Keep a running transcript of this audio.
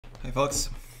Hi folks,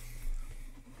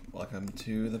 welcome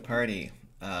to the party.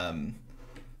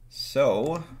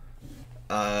 So,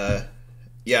 so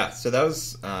that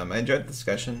was, I enjoyed the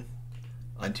discussion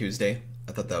on Tuesday.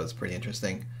 I thought that was pretty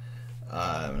interesting.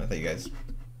 And I thought you guys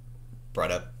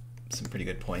brought up some pretty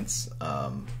good points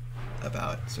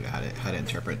about sort of how to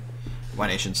interpret why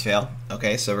nations fail.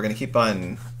 Okay, so we're going to keep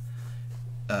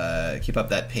up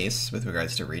that pace with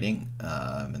regards to reading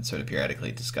and sort of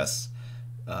periodically discuss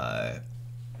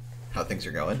how things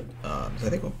are going. So I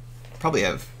think we'll probably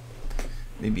have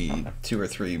maybe 2 or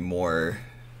 3 more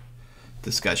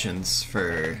discussions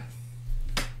for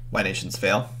why nations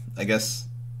fail, I guess,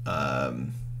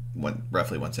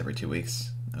 roughly once every 2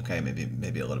 weeks. Okay,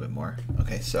 maybe a little bit more.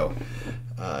 Okay, so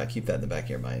keep that in the back of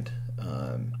your mind.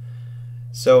 I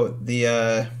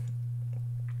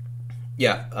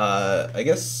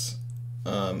guess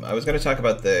I was going to talk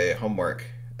about the homework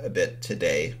a bit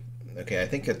today. Okay, I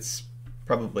think it's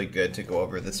probably good to go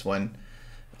over this one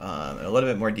in a little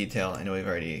bit more detail. I know we've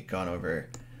already gone over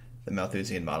the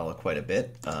Malthusian model quite a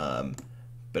bit,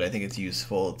 but I think it's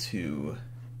useful to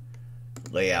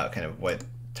lay out kind of what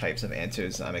types of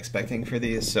answers I'm expecting for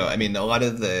these. So, I mean, a lot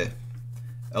of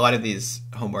these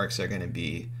homeworks are going to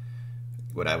be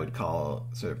what I would call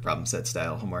sort of problem set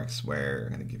style homeworks, where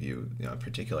I'm going to give you, a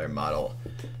particular model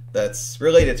that's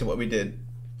related to what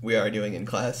we are doing in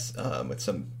class with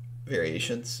some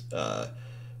variations.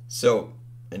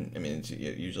 It's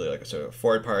usually like a sort of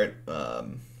forward part,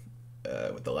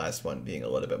 with the last one being a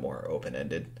little bit more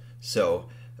open-ended. So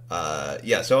I'll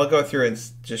go through and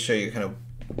just show you kind of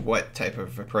what type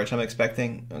of approach I'm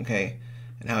expecting, okay,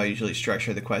 and how I usually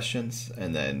structure the questions,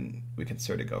 and then we can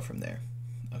sort of go from there,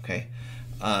 okay.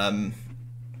 All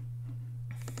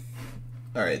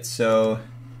right, so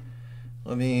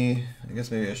I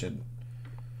guess maybe I should.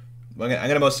 I'm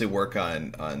gonna mostly work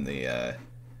on the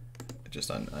just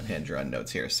on hand drawn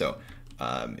notes here. So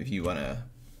if you want to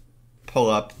pull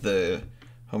up the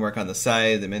homework on the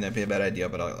side, that may not be a bad idea,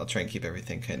 but I'll try and keep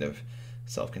everything kind of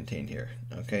self-contained here.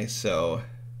 Okay, so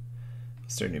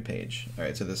let's start a new page. All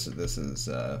right, so this is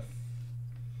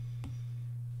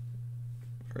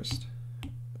first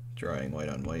drawing white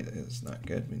on white is not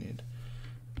good. We need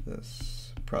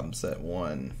this problem set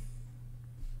 1.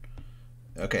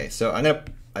 Okay, so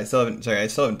I still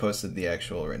haven't posted the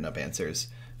actual written up answers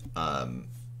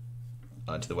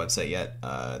onto the website yet.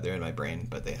 They're in my brain,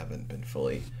 but they haven't been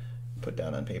fully put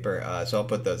down on paper. So I'll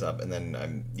put those up, and then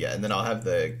and then I'll have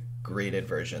the graded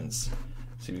versions.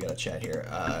 See, we got a chat here.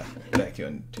 Get back to you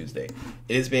on Tuesday.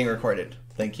 It is being recorded.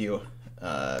 Thank you,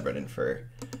 Brendan, for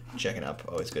checking up.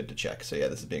 Always good to check. So yeah,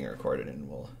 this is being recorded, and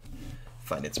will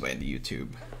find its way into YouTube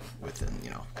within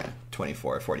kind of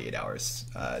 24 or 48 hours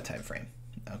time frame.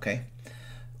 Okay.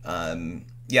 I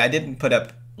didn't put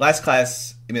up last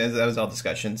class. I mean, that was all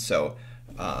discussion. So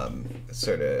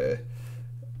sort of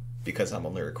because I'm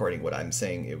only recording what I'm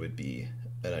saying, it would be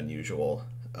an unusual.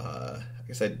 I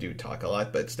guess I do talk a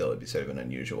lot, but still, it'd be sort of an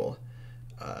unusual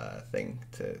thing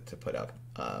to put up.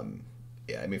 I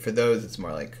mean, for those, it's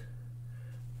more like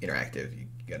interactive. You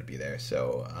got to be there.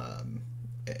 So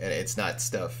and it's not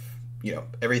stuff.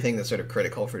 Everything that's sort of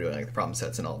critical for doing like the problem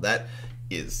sets and all that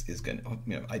is going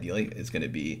to, ideally is going to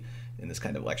be in this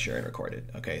kind of lecture and recorded.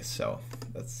 Okay, so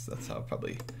that's how I'll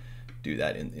probably do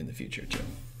that in the future too.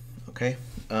 Okay.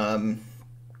 All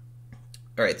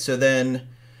right. So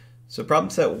problem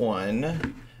set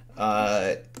 1.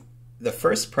 The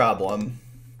first problem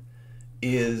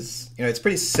is it's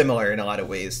pretty similar in a lot of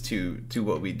ways to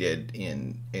what we did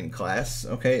in class.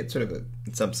 Okay, it's sort of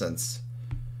in some sense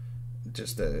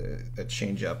just a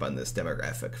change up on this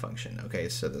demographic function. Okay,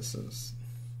 so this is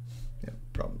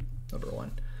problem number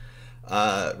 1.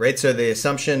 Right, so the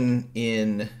assumption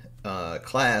in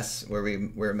class where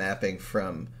we're mapping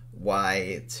from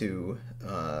y to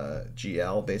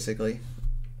GL, basically.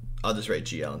 I'll just write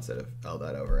GL instead of L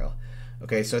dot over L.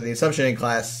 Okay, so the assumption in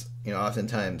class,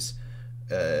 oftentimes,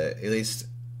 at least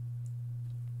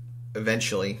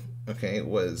eventually, okay,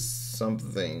 was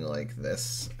something like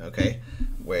this, okay,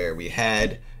 where we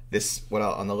had this,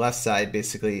 on the left side,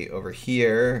 basically over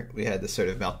here, we had this sort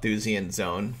of Malthusian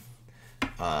zone,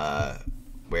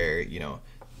 where,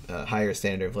 higher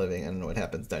standard of living, I don't know what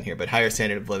happens down here, but higher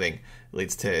standard of living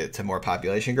leads to more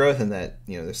population growth, and that,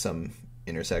 there's some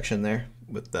intersection there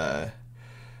with the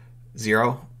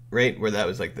 0, right, where that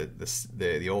was like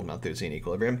the old Malthusian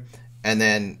equilibrium. And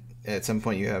then at some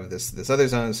point you have this other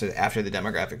zone, so after the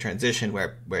demographic transition,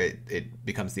 where it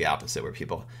becomes the opposite, where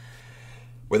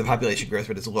the population growth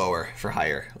rate is lower for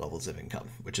higher levels of income,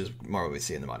 which is more what we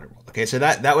see in the modern world. Okay, so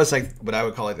that was like what I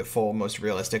would call like the full, most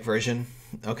realistic version.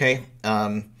 Okay,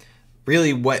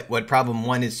 really what problem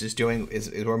one is just doing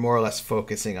is we're more or less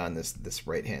focusing on this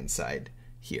right hand side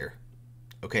here,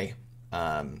 okay?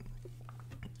 And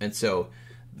so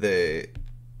the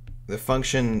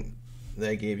function that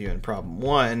I gave you in problem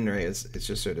one, right, it's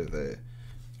just sort of the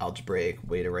algebraic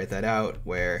way to write that out,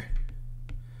 where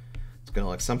it's going to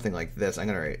look something like this. I'm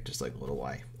going to write just like a little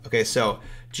y. Okay, so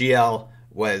GL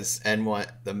was n1,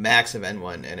 the max of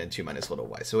n1 and n2 minus little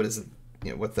y. So what is,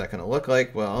 what's that going to look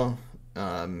like? Well,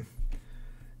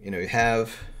 you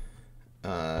have,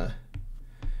 let's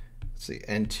see,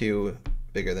 n2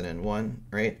 bigger than n1,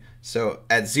 right? So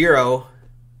at 0,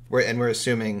 we're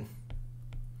assuming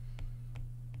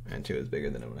n2 is bigger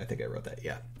than n1. I think I wrote that,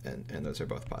 yeah. And those are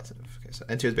both positive. Okay, so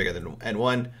n2 is bigger than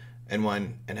n1,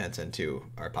 and hence n2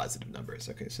 are positive numbers.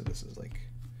 Okay, so this is like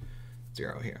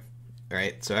 0 here. All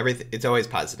right, so it's always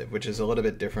positive, which is a little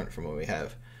bit different from what we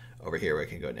have over here where it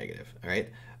can go negative. All right.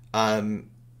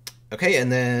 Okay,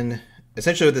 and then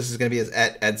essentially what this is going to be is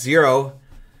at 0,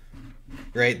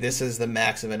 right, this is the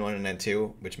max of n1 and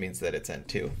n2, which means that it's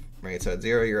n2, right? So at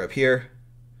 0, you're up here.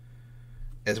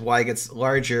 As y gets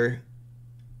larger,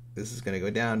 this is going to go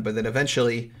down, but then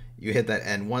eventually you hit that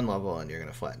n1 level and you're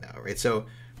going to flatten out, right? So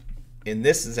in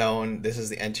this zone, this is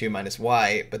the n2 minus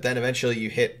y, but then eventually you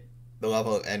hit the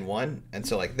level of n1, and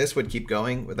so like this would keep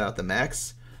going without the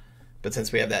max, but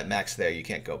since we have that max there, you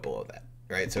can't go below that,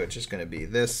 right? So it's just going to be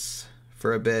this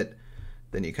for a bit,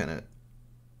 then you kind of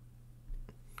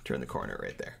turn the corner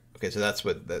right there. Okay, so that's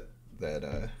what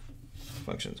that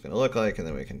function is going to look like, and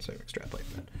then we can sort of extrapolate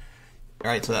that. All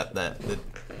right, so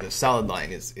the solid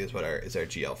line is what our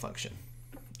GL function.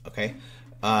 Okay,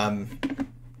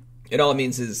 it all it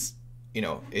means is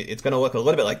it's going to look a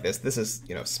little bit like this. This is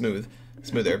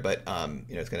smoother, but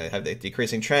it's going to have the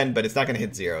decreasing trend, but it's not going to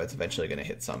hit 0. It's eventually going to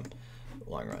hit some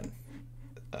long run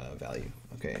value.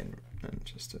 Okay, and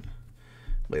just to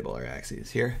label our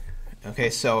axes here. Okay,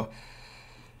 so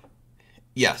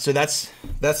yeah, so that's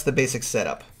the basic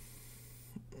setup.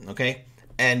 Okay,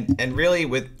 and really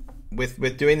with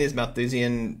doing these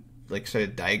Malthusian like sort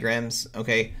of diagrams,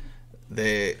 okay,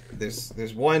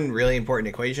 there's one really important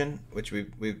equation which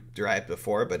we've derived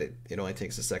before, but it only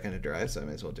takes a second to derive, so I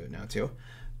might as well do it now too.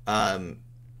 And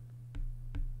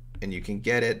you can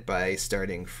get it by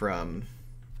starting from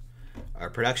our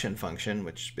production function,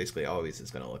 which basically always is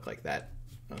going to look like that.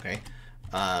 Okay,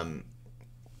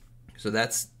 so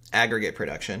that's aggregate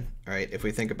production. All right, if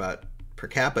we think about per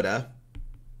capita,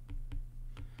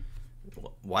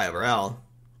 y over L,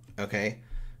 okay,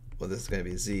 well this is going to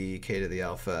be z k to the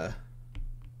alpha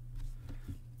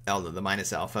L to the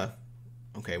minus alpha.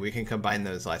 Okay, we can combine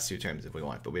those last two terms if we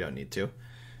want, but we don't need to.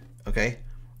 Okay,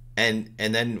 and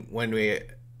then when we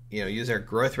use our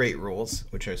growth rate rules,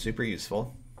 which are super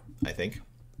useful, I think,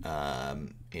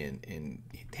 in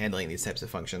handling these types of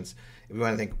functions, if we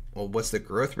want to think, well, what's the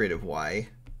growth rate of y?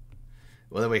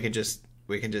 Well, then we can just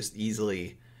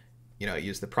easily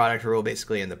use the product rule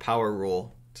basically and the power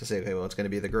rule to say, okay, well, it's going to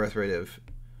be the growth rate of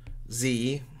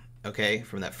z, okay,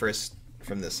 from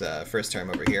this first term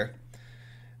over here.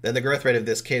 Then the growth rate of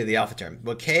this k to the alpha term.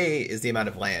 Well, k is the amount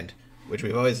of land, which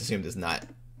we've always assumed is not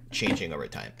changing over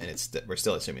time, and we're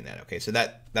still assuming that. Okay, so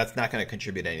that's not going to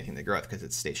contribute anything to growth because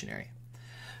it's stationary.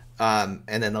 And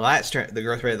then the last term, the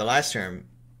growth rate of the last term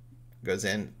goes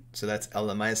in, so that's L to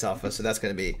the minus alpha, so that's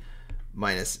going to be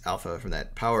minus alpha from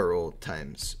that power rule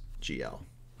times GL.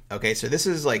 Okay, so this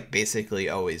is like basically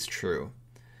always true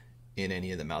in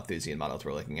any of the Malthusian models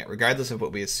we're looking at, regardless of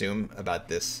what we assume about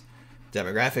this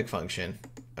demographic function.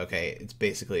 Okay, it's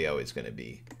basically always going to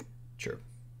be true.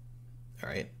 All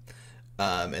right,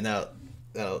 and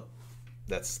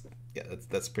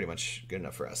that's pretty much good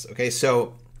enough for us. Okay,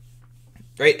 so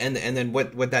right, and then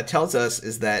what that tells us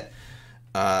is that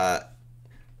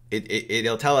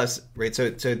it'll tell us, right. So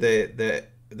the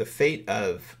fate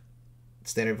of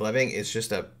standard of living is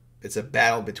just it's a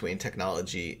battle between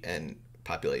technology and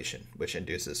population, which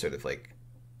induces sort of like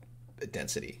a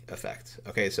density effect.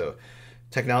 Okay, so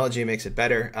technology makes it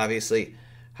better, obviously.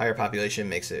 Higher population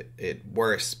makes it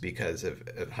worse because of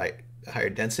higher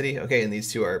density. Okay, and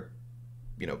these two are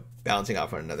balancing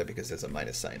off one another because there's a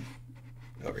minus sign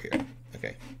over here.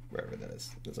 Okay, wherever that is,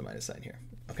 there's a minus sign here.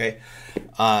 Okay,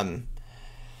 all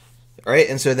right,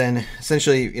 and so then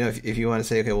essentially, if you want to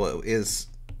say, okay, well, is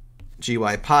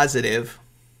GY positive?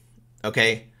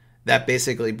 Okay, that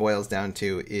basically boils down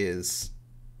to, is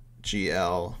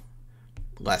GL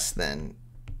less than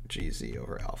GZ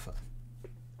over alpha,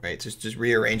 right? So it's just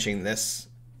rearranging this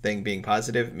thing being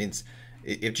positive means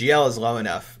if GL is low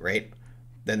enough, right,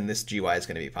 then this GY is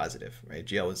going to be positive, right?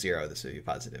 GL was 0, this would be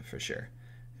positive for sure.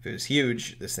 If it was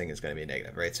huge, this thing is going to be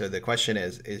negative, right? So the question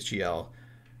is GL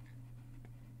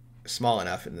small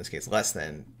enough, in this case less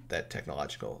than that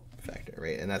technological factor,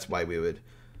 right? And that's why we would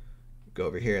go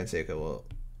over here and say, okay, well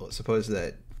suppose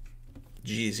that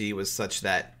GZ was such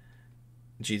that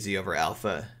GZ over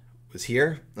alpha was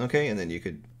here, okay? And then you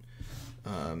could,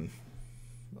 I'll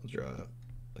draw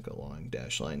like a long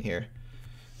dash line here.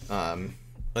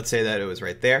 Let's say that it was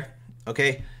right there,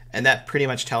 okay? And that pretty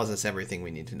much tells us everything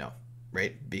we need to know,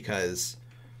 right? Because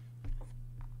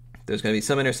there's going to be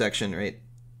some intersection, right?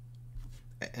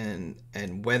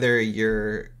 And whether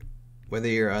you're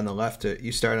on the left or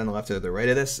you start on the left or the right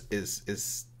of this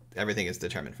is everything is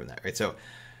determined from that, right? So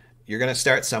you're going to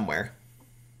start somewhere,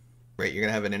 right? You're going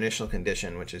to have an initial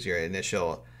condition, which is your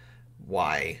initial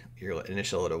y, your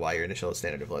initial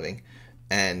standard of living.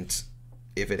 And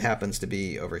if it happens to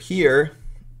be over here,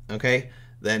 okay,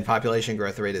 then population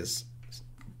growth rate is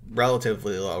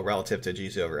relatively low relative to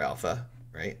GZ over alpha,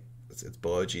 right? It's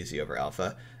below GZ over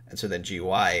alpha. And so then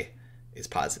GY is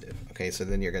positive, okay? So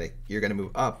then you're gonna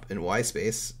move up in y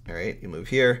space, all right? You move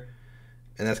here,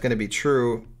 and that's gonna be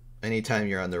true anytime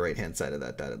you're on the right-hand side of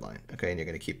that dotted line, okay? And you're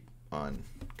gonna keep on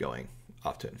going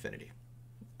off to infinity,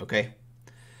 okay?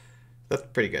 That's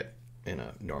pretty good in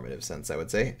a normative sense, I would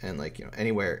say. And like, you know,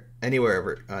 anywhere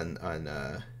over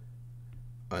on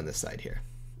this side here,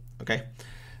 okay?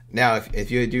 Now,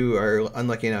 if you are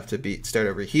unlucky enough to start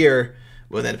over here,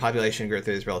 well, then population growth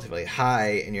rate is relatively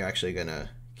high, and you're actually gonna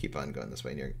keep on going this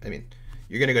way. And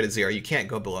you're gonna go to 0. You can't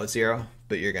go below 0,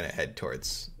 but you're gonna head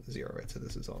towards 0, right? So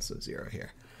this is also 0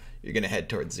 here. You're gonna head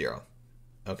towards 0,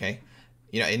 okay?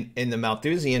 You know, in the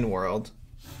Malthusian world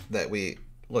that we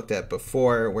looked at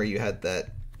before, where you had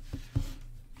that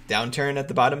downturn at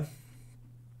the bottom,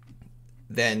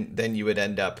 then you would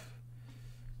end up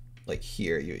like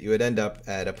here. You would end up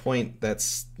at a point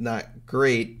that's not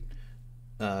great.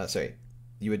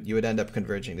 You would end up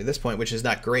converging to this point, which is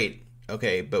not great,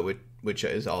 okay, but which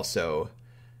is also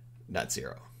not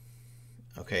 0,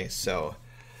 okay? So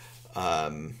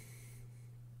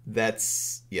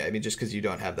that's, yeah, I mean, just because you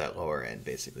don't have that lower end,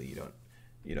 basically you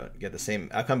don't get the same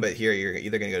outcome. But here you're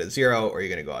either going to go to 0 or you're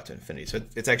going to go out to infinity. So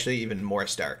it's actually even more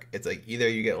stark. It's like either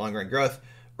you get long run growth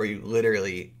or you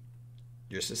literally,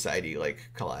 your society like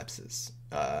collapses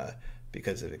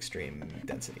because of extreme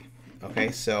density,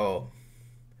 okay? So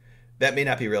that may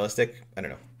not be realistic, I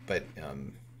don't know, but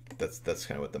that's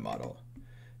kind of what the model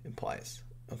implies,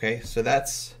 okay? So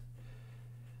that's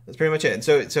pretty much it. And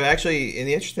so actually, and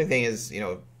the interesting thing is, you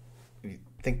know, you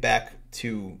think back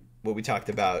to what we talked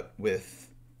about with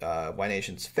Why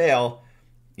Nations Fail.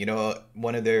 You know,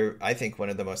 I think one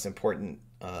of the most important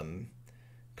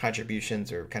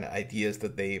contributions or kind of ideas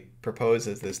that they propose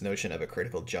is this notion of a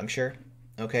critical juncture,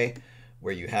 okay,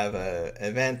 where you have an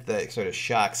event that sort of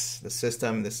shocks the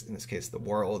system, in this case the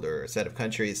world or a set of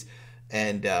countries,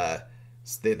 and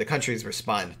the countries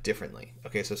respond differently,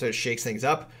 okay? So it sort of shakes things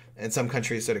up, and some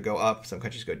countries sort of go up, some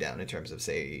countries go down in terms of,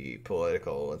 say,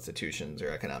 political institutions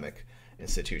or economic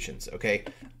institutions, okay?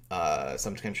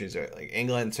 Some countries are like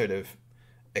England sort of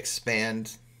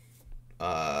expand,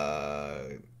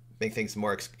 make things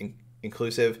more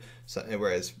inclusive,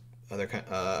 whereas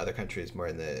other countries more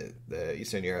in the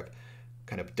Eastern Europe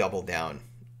kind of double down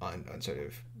on sort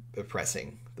of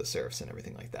oppressing the serfs and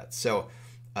everything like that. So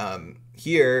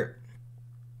here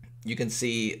you can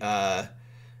see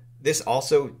this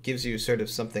also gives you sort of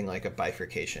something like a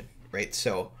bifurcation, right?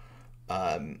 So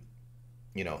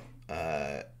you know,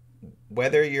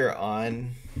 whether you're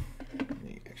on, let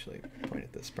me actually point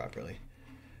at this properly.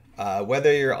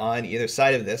 Whether you're on either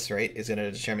side of this, right, is going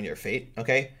to determine your fate,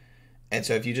 okay? And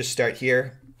so if you just start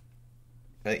here,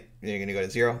 right, you're going to go to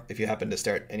 0. If you happen to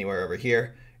start anywhere over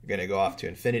here, you're going to go off to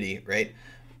infinity, right?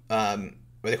 But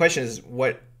the question is,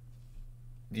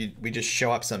 we just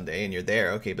show up someday and you're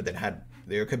there, okay, but then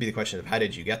there could be the question of how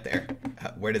did you get there?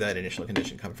 Where did that initial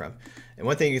condition come from? And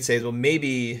one thing you could say is, well,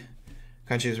 maybe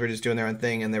countries were just doing their own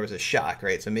thing and there was a shock,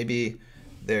 right? So maybe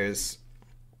there's,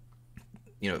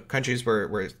 you know, countries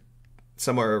were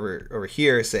somewhere over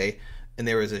here, say, and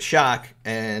there was a shock,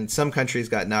 and some countries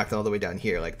got knocked all the way down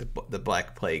here, like the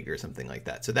Black Plague or something like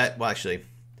that. So that, well, actually,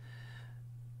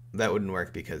 that wouldn't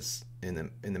work because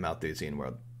in the Malthusian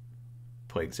world,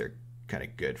 plagues are kind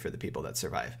of good for the people that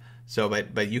survive. So,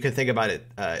 but you can think about it,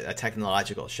 a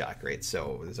technological shock, right?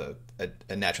 So there's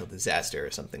a natural disaster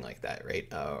or something like that, right?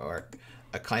 Or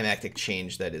a climactic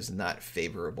change that is not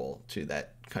favorable to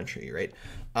that country, right?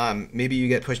 Maybe you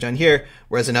get pushed down here,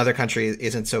 whereas another country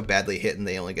isn't so badly hit and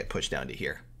they only get pushed down to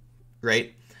here,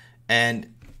 right?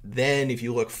 And then if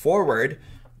you look forward,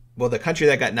 well, the country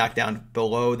that got knocked down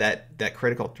below that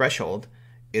critical threshold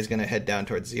is going to head down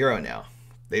towards 0 now.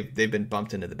 They've been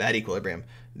bumped into the bad equilibrium.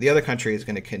 The other country is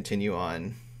going to continue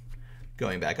on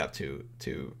going back up to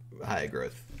high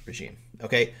growth regime.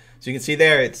 Okay, so you can see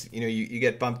there, it's, you know, you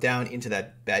get bumped down into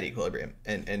that bad equilibrium,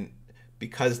 and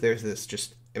because there's this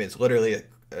just, I mean, it's literally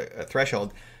a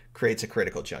threshold, creates a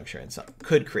critical juncture, and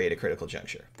could create a critical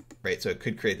juncture, right? So it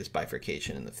could create this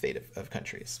bifurcation in the fate of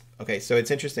countries. Okay, so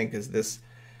it's interesting because this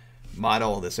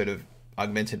model, this sort of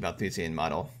augmented Malthusian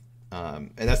model,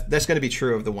 and that's going to be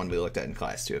true of the one we looked at in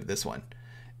class too, of this one,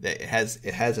 that it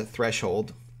has a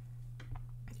threshold.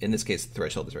 In this case, the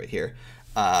threshold is right here,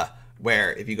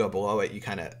 where if you go below it, you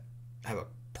kind of have a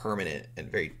permanent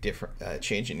and very different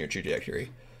change in your trajectory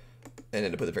and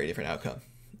end up with a very different outcome.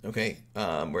 Okay,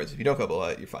 whereas if you don't go below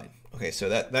it, you're fine. Okay, so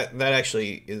that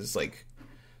actually is like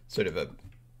sort of a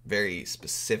very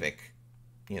specific,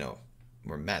 you know,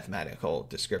 more mathematical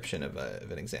description of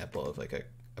an example of like a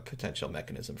potential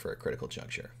mechanism for a critical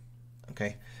juncture.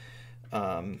 Okay,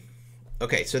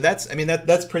 okay, so that's, I mean,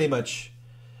 that's pretty much.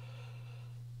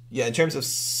 Yeah, in terms of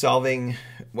solving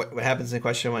what happens in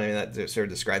question one, I mean, that sort of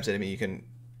describes it. I mean,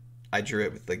 I drew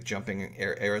it with like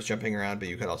arrows jumping around, but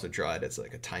you could also draw it as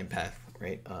like a time path,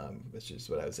 right? Which is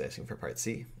what I was asking for part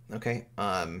C. Okay.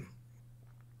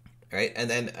 Right, and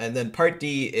then part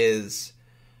D is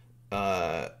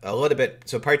a little bit.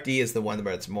 So part D is the one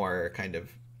where it's more kind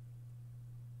of,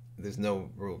 there's no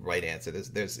right answer.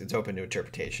 It's open to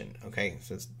interpretation. Okay,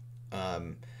 so it's, I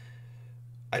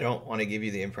don't want to give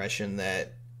you the impression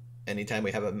that anytime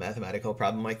we have a mathematical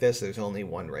problem like this, there's only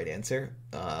one right answer.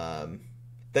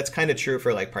 That's kind of true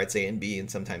for like parts A and B and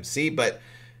sometimes C, but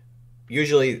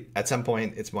usually at some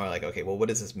point it's more like, okay, well, what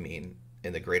does this mean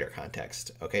in the greater context?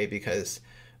 Okay, because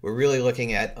we're really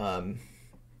looking at,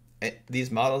 these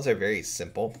models are very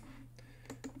simple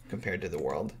compared to the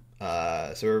world.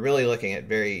 So we're really looking at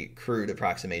very crude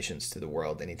approximations to the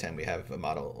world anytime we have a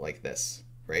model like this,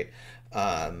 right?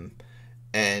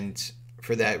 And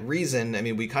for that reason, I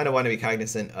mean, we kind of want to be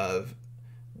cognizant of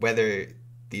whether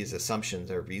these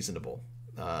assumptions are reasonable,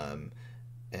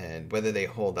 and whether they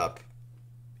hold up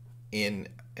in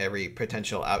every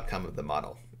potential outcome of the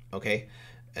model, okay?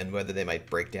 And whether they might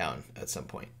break down at some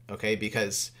point, okay?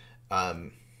 Because a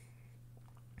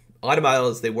lot of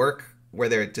models, they work where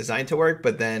they're designed to work,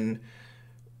 but then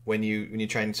when you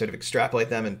try and sort of extrapolate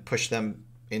them and push them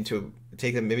into,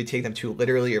 take them too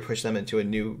literally or push them into a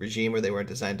new regime where they weren't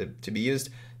designed to be used,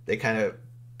 they kind of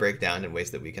break down in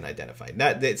ways that we can identify.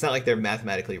 It's not like they're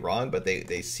mathematically wrong, but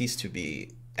they cease to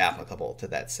be applicable to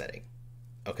that setting.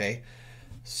 Okay,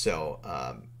 so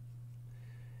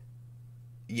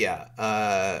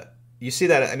yeah, you see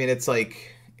that. I mean, it's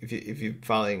like if you're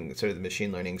following sort of the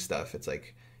machine learning stuff, it's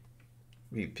like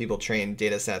people train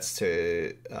data sets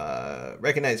to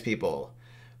recognize people,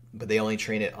 but they only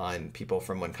train it on people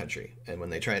from one country. And when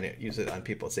they try to use it on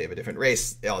people, say, of a different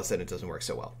race, all of a sudden it doesn't work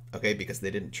so well, okay? Because they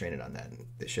didn't train it on that.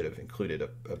 They should have included a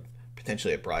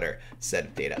potentially a broader set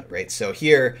of data, right? So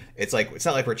here, it's like, it's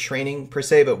not like we're training per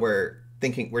se, but we're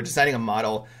designing a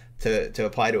model to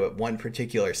apply to one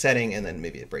particular setting, and then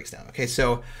maybe it breaks down, okay?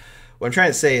 So what I'm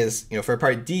trying to say is, you know, for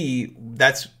part D,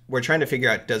 we're trying to figure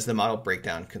out, does the model break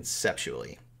down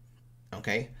conceptually,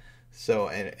 okay? So,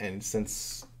 and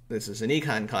since this is an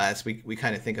econ class, we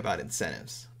kind of think about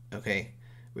incentives, okay?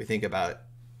 We think about,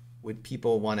 would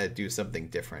people want to do something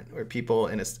different? Or people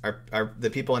are the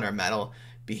people in our model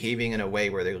behaving in a way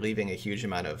where they're leaving a huge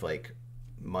amount of like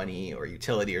money or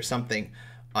utility or something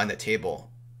on the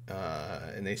table,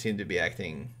 and they seem to be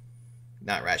acting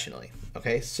not rationally,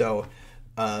 okay? So,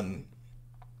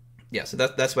 yeah, so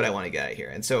that's what I want to get at here.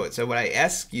 And so what I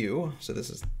ask you, so this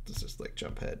is like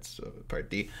jump ahead, so part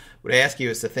D. What I ask you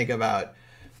is to think about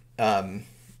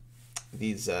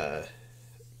these R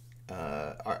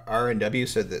and W.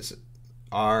 So this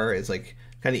R is like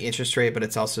kind of the interest rate, but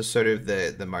it's also sort of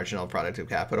the marginal product of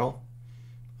capital.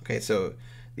 Okay, so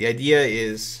the idea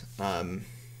is in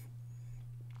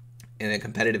a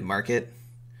competitive market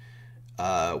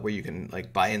where you can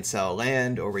like buy and sell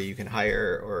land, or where you can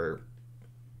hire or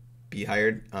be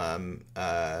hired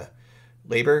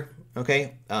labor.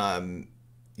 Okay,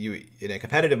 you in a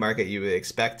competitive market, you would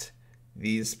expect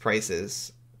these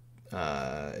prices,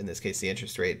 in this case the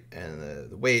interest rate and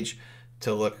the wage,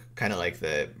 to look kind of like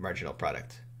the marginal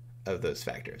product of those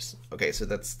factors. Okay, so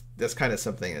that's kind of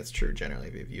something that's true generally.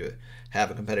 If you have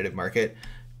a competitive market,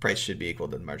 price should be equal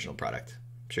to the marginal product.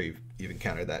 I'm sure you've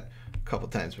encountered that a couple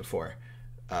times before,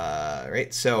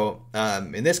 right? So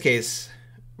in this case,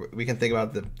 we can think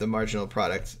about the marginal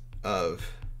product of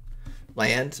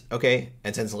land, okay?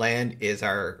 And since land is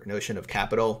our notion of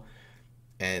capital,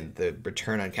 and the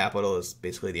return on capital is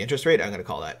basically the interest rate, I'm going to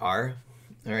call that R,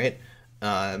 all right?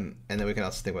 And then we can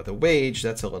also think about the wage.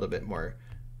 That's a little bit more,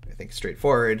 I think,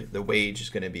 straightforward. The wage is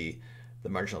going to be the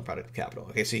marginal product of capital.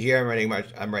 Okay, so here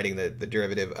I'm writing the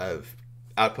derivative of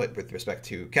output with respect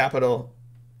to capital,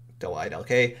 del y del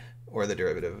k, or the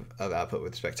derivative of output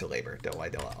with respect to labor, del y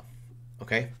del l.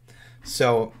 Okay,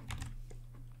 so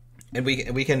and we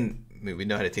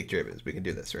know how to take derivatives. We can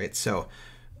do this, right? So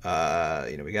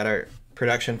we got our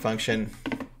production function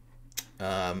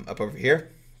up over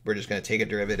here. We're just going to take a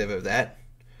derivative of that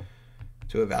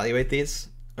to evaluate these.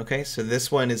 Okay, so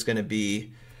this one is going to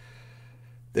be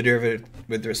the derivative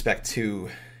with respect to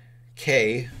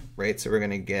k, right? So we're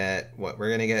going to get what? We're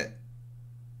going to get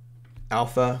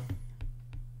alpha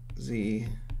z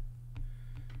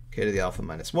k to the alpha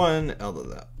minus 1, L to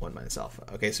the 1 minus alpha.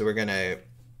 Okay, so we're going to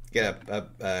get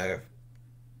a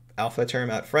alpha term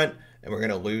out front, and we're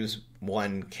going to lose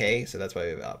 1k, so that's why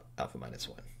we have alpha minus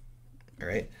 1. All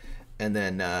right, and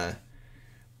then and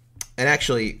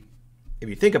actually, if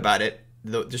you think about it,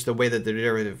 just the way that the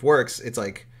derivative works, it's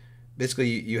like basically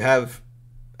you have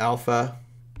alpha,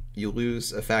 you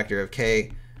lose a factor of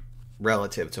k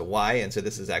relative to y, and so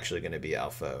this is actually going to be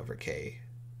alpha over k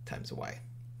times y.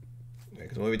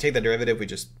 Because when we take the derivative, we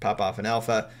just pop off an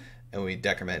alpha, and we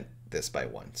decrement this by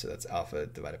 1. So that's alpha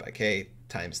divided by k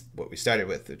times what we started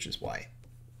with, which is y.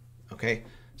 Okay,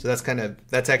 so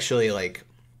that's actually like,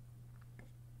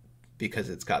 because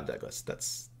it's Cobb-Douglas,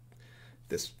 that's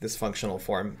this functional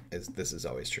form this is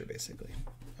always true, basically.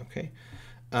 Okay,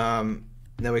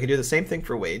 now we can do the same thing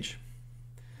for wage.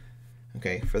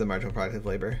 Okay, for the marginal product of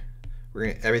labor,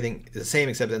 everything is the same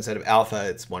except instead of alpha,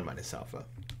 it's 1 minus alpha.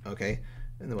 Okay,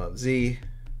 and then we'll have z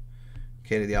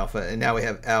k to the alpha, and now we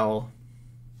have L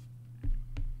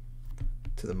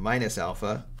to the minus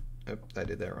alpha. Oops, I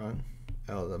did that wrong.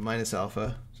 L to the minus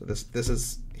alpha. So this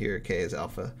is here, k is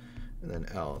alpha, and then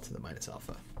L to the minus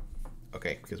alpha.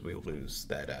 Okay, because we lose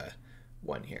that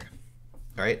 1 here.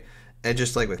 All right, and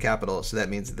just like with capital, so that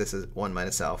means that this is 1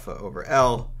 minus alpha over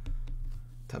L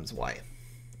times y.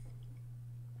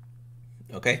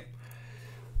 Okay.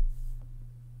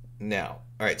 Now,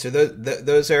 all right, so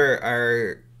those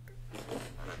are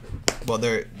well,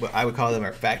 they're what I would call them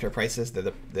our factor prices.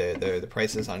 They're the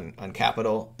prices on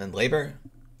capital and labor.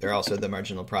 They're also the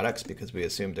marginal products because we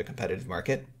assumed a competitive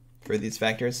market for these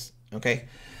factors. Okay,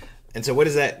 and so what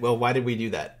is that? Well, why did we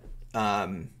do that?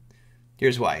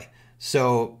 Here's why.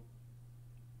 So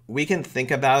we can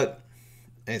think about.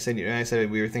 I said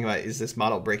we were thinking about, is this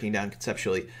model breaking down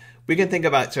conceptually? We can think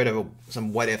about sort of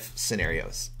some what if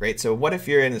scenarios, right? So what if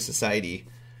you're in a society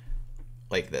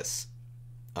like this?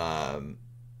 And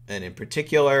in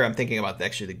particular, I'm thinking about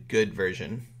actually the good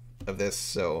version of this.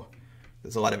 So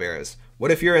there's a lot of arrows.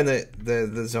 What if you're in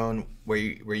the zone where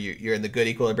you're in the good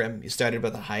equilibrium? You started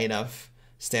with a high enough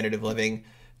standard of living.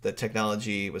 The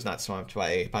technology was not swamped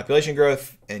by population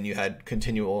growth, and you had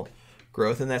continual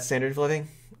growth in that standard of living.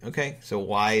 Okay, so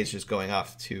y is just going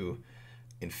off to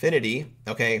infinity.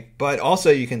 Okay, but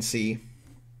also you can see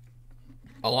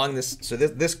along this, so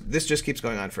this just keeps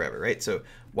going on forever, right? So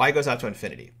y goes out to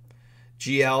infinity.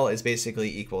 GL is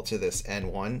basically equal to this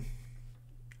n1.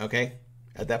 Okay,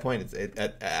 at that point,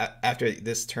 after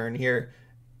this turn here,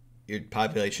 your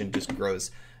population just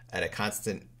grows at a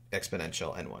constant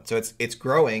exponential n1. So it's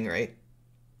growing, right,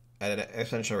 at an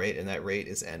exponential rate, and that rate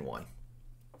is n1.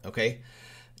 Okay,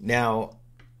 now,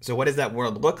 so what does that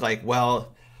world look like?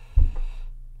 Well,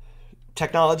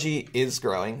 technology is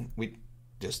growing. We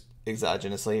just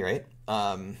exogenously, right?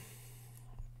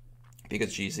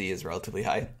 Because GZ is relatively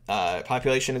high.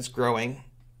 Population is growing,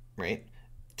 right?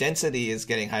 Density is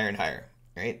getting higher and higher,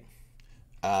 right?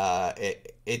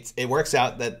 It works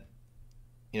out that,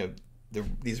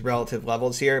 these relative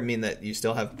levels here mean that you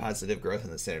still have positive growth in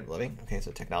the standard of living. Okay,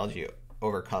 so technology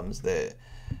overcomes the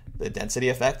density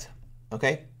effect.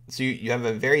 Okay, so you have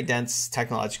a very dense,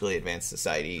 technologically advanced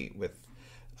society with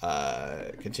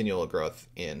continual growth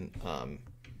in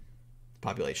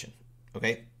population,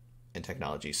 okay, and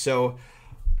technology. So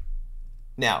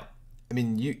now,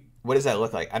 what does that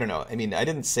look like? I don't know. I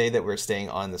didn't say that we're staying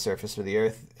on the surface of the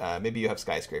Earth. Maybe you have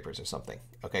skyscrapers or something,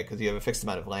 okay, because you have a fixed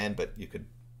amount of land, but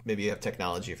maybe you have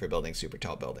technology for building super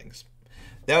tall buildings.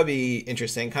 That would be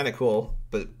interesting, kind of cool,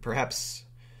 but perhaps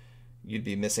you'd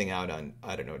be missing out on,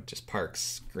 I don't know, just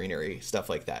parks, greenery, stuff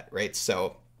like that, right?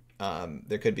 So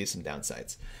there could be some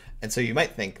downsides. And so you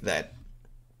might think that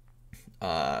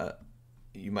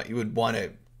you would want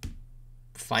to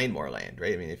find more land,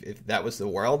 right? If that was the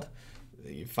world,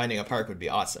 finding a park would be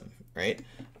awesome, right?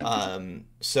 And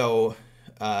so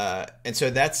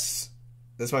that's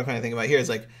what I'm kind of thinking about here is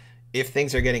like, if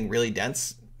things are getting really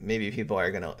dense, maybe people are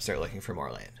going to start looking for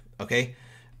more land, okay?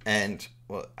 And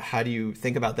well, how do you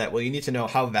think about that? Well, you need to know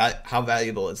how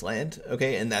valuable is land,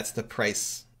 okay? And that's the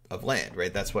price of land,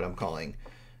 right? That's what I'm calling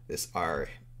this R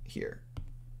here.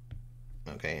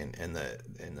 Okay, and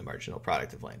the marginal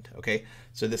product of land. Okay,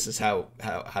 so this is how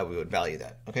we would value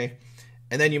that. Okay,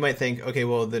 and then you might think, okay,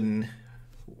 well then,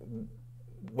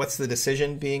 what's the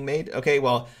decision being made? Okay,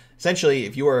 well, essentially,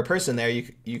 if you were a person there,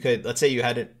 you could, let's say you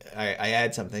had I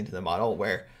add something to the model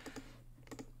where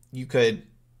you could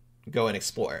go and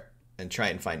explore and try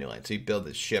and find new land. So you build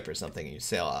this ship or something and you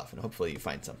sail off, and hopefully you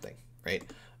find something, right?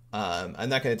 I'm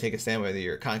not going to take a stand whether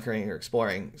you're conquering or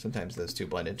exploring. Sometimes those two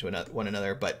blend into one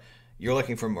another, but you're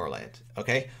looking for more land,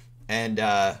 okay? And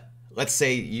let's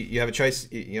say you have a choice.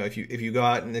 If you go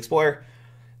out and explore,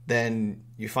 then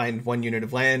you find 1 unit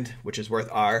of land, which is worth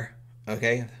R,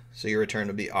 okay? So your return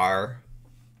would be R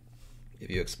if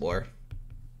you explore,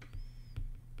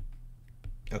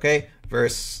 okay?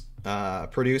 Versus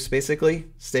produce, basically.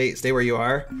 Stay where you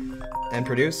are and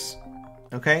produce,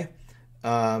 okay?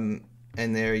 And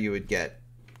there you would get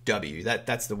W.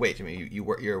 That's the weight. I mean,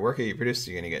 you're a worker, you produce,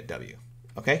 so you're going to get W,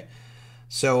 okay?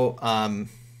 So,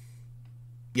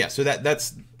 yeah, so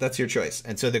that's your choice.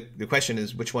 And so the question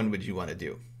is, which one would you want to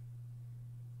do?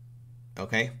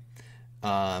 Okay?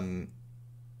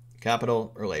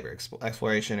 Capital or labor,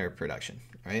 exploration or production,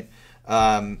 right?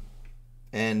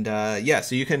 Yeah,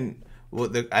 so you can, well,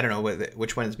 I don't know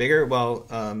which one is bigger. Well,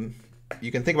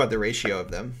 you can think about the ratio of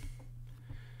them.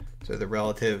 So the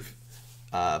relative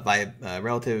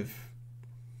relative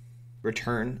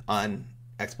return on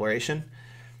exploration.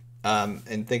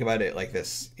 And think about it like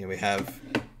this. We have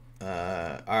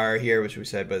R here, which we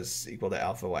said was equal to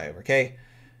alpha y over k.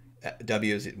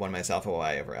 W is 1 minus alpha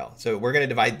y over L. So we're going to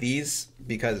divide these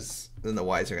because then the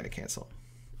y's are going to cancel.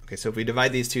 Okay, so if we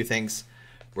divide these two things,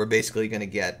 we're basically going to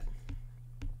get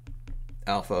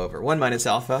alpha over 1 minus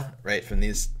alpha, right? From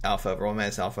these alpha over 1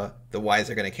 minus alpha, the y's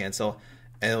are going to cancel,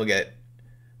 and it'll get,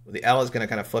 the L is going to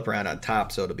kind of flip around on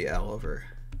top, so it'll be L over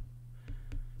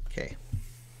k.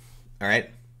 All right?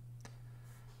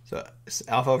 So it's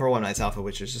alpha over 1 minus alpha,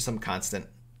 which is just some constant,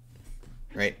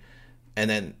 right? And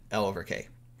then L over k,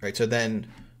 right? So then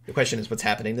the question is, what's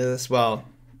happening to this? Well,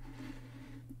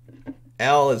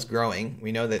 L is growing.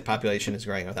 We know that population is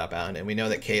growing without bound, and we know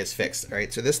that k is fixed,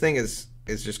 right? So this thing is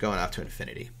just going off to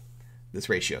infinity, this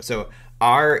ratio. So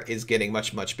R is getting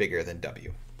much, much bigger than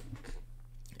W.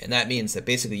 And that means that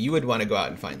basically you would want to go out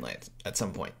and find land at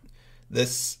some point.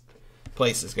 This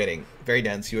place is getting very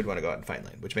dense. You would want to go out and find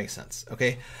land, which makes sense,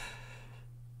 okay?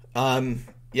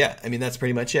 Yeah, I mean, that's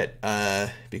pretty much it.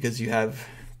 Because you have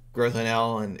growth in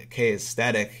L and K is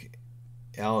static,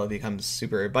 L becomes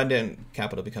super abundant,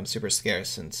 capital becomes super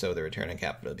scarce, and so the return on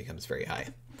capital becomes very high,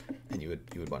 and you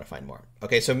would want to find more.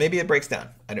 Okay, so maybe it breaks down.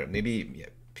 I don't know, maybe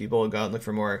people will go out and look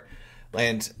for more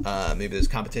land. Maybe there's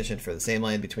competition for the same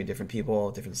land between different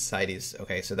people, different societies.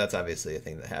 Okay, so that's obviously a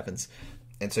thing that happens.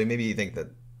 And so maybe you think that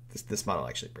this model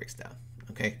actually breaks down.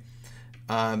 Okay,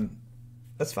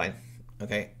 that's fine.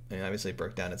 Okay, I mean, obviously it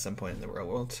broke down at some point in the real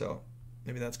world, so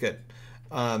maybe that's good.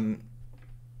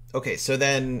 Okay, so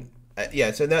then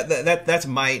yeah, so that's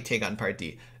my take on part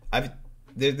D.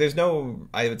 There's no,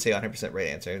 I would say, 100% right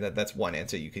answer. That's one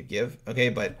answer you could give. Okay,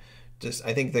 but just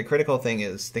I think the critical thing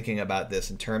is thinking about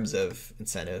this in terms of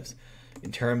incentives,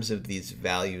 in terms of these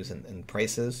values and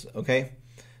prices. Okay.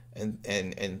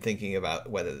 And thinking about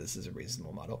whether this is a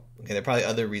reasonable model. Okay, there are probably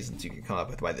other reasons you can come up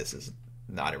with why this is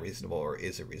not a reasonable or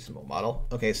is a reasonable model.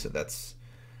 Okay, so that's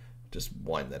just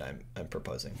one that I'm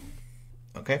proposing.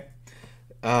 Okay.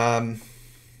 All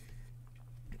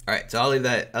right, so I'll leave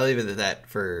it at that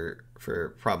for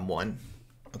problem 1.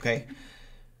 Okay.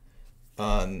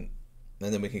 And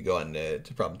then we can go on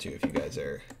to problem 2 if you guys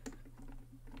are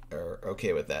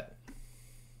okay with that.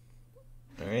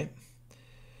 All right.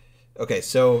 Okay,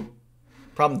 so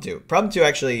problem 2. Problem 2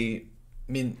 actually,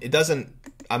 I mean, it doesn't,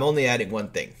 I'm only adding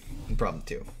one thing in problem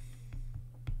 2.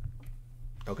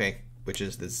 Okay, which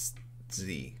is this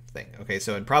Z thing. Okay,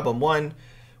 so in problem 1,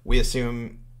 we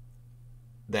assume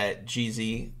that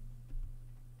GZ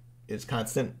is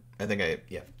constant. I think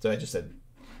so I just said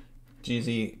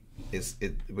GZ is,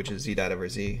 which is Z dot over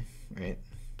Z, right?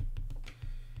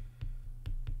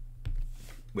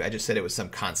 I just said it was some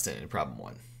constant in problem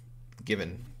 1,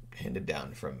 given handed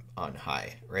down from on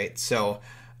high, right? So,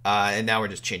 and now we're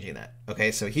just changing that.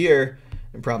 Okay, so here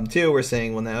in problem 2, we're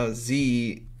saying, well, now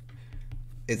Z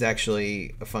is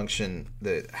actually a function,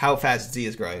 how fast Z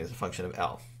is growing is a function of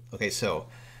L. Okay, so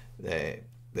the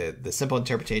simple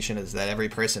interpretation is that every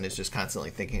person is just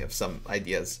constantly thinking of some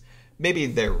ideas. Maybe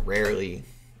they're rarely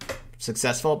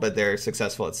successful, but they're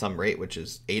successful at some rate, which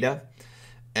is eta.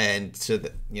 And so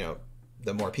that,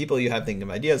 the more people you have thinking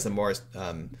of ideas, the more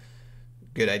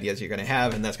good ideas you're going to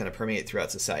have, and that's going to permeate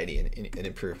throughout society and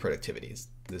improve productivities.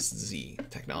 This Z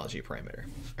technology parameter.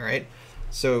 All right.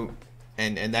 So,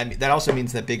 and that also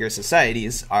means that bigger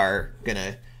societies are going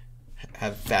to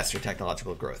have faster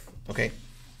technological growth. Okay.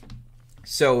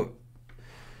 So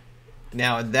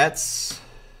now that's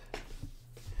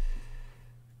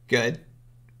good.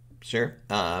 Sure.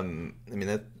 I mean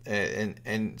that,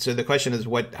 and so the question is,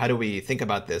 how do we think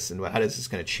about this, and how does this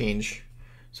going to change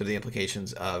sort of the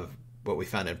implications of what we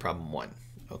found in problem 1?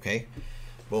 Okay.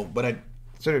 Well, what I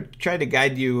sort of tried to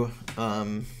guide you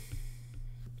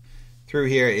through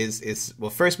here is well,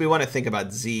 first we want to think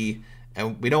about Z,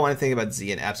 and we don't want to think about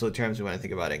Z in absolute terms. We want to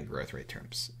think about it in growth rate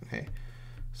terms. Okay.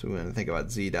 So we want to think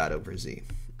about Z dot over Z.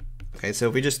 Okay. So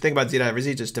if we just think about Z dot over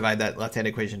Z, just divide that left-hand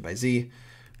equation by Z,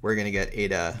 we're going to get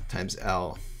eta times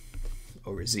L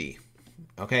over Z.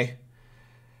 Okay.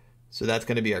 So that's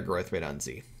going to be our growth rate on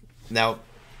Z. Now,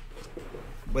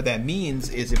 what that means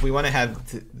is if we want to have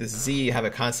this Z have a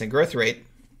constant growth rate,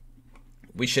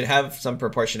 we should have some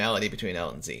proportionality between L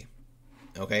and Z.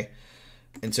 Okay.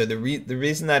 And so the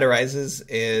reason that arises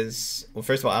is, well,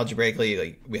 first of all, algebraically,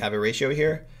 like, we have a ratio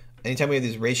here. Anytime we have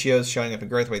these ratios showing up in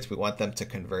growth rates, we want them to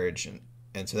converge.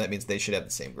 And so that means they should have the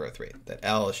same growth rate, that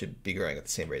L should be growing at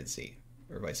the same rate as Z,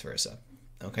 or vice versa.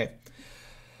 Okay.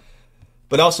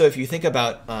 But also, if you think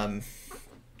about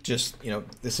just,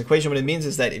 this equation, what it means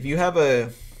is that if you have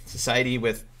a society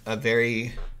with a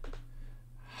very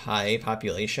high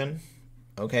population,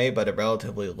 okay, but a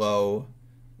relatively low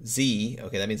Z,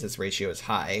 okay, that means this ratio is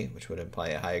high, which would imply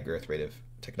a higher growth rate of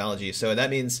technology. So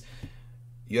that means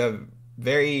you have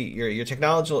your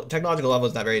technological level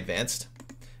is not very advanced.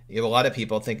 You have a lot of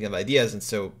people thinking of ideas, and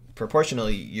so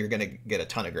proportionally, you're going to get a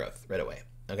ton of growth right away.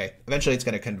 Okay, eventually it's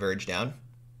going to converge down.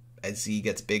 As Z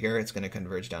gets bigger, it's going to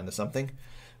converge down to something,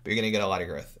 but you're going to get a lot of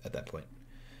growth at that point.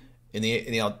 In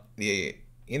the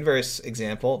inverse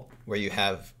example, where you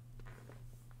have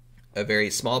a very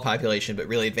small population but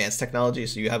really advanced technology,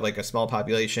 so you have like a small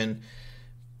population,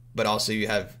 but also you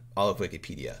have all of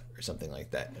Wikipedia or something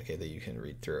like that, okay, that you can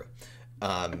read through.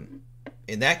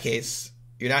 In that case,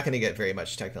 you're not going to get very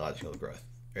much technological growth,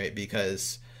 right?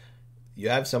 Because you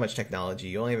have so much technology,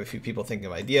 you only have a few people thinking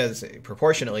of ideas.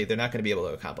 Proportionally, they're not going to be able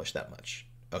to accomplish that much.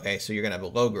 Okay, so you're going to have a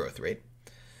low growth rate.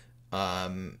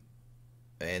 And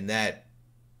that,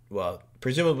 well,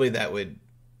 presumably that would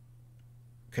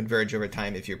converge over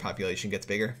time if your population gets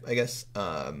bigger, I guess.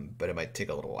 But it might take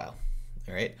a little while.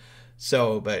 All right.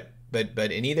 So, but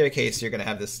in either case, you're going to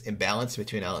have this imbalance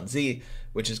between L and Z,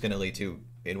 which is going to lead to,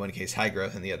 in one case, high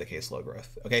growth, and the other case, low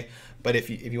growth. Okay. But if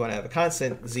you want to have a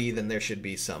constant Z, then there should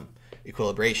be some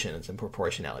equilibration and some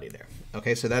proportionality there.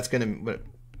 Okay. So that's going to,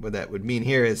 what that would mean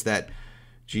here is that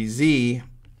GZ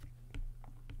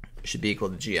should be equal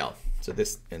to GL. So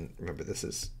this, and remember, this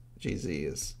is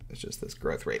GZ it's just this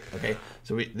growth rate. Okay.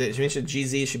 So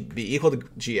GZ should be equal to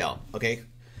GL. Okay.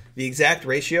 The exact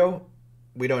ratio,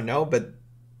 we don't know, but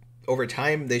over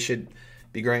time they should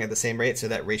be growing at the same rate, so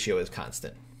that ratio is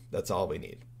constant. That's all we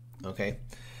need. Okay.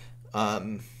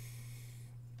 All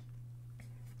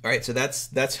right. So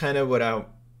that's kind of what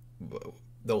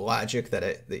the logic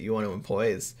that you want to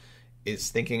employ is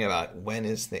thinking about when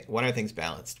are things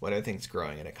balanced, when are things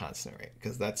growing at a constant rate,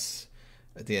 because that's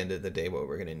at the end of the day what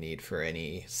we're going to need for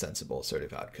any sensible sort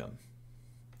of outcome.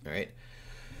 All right.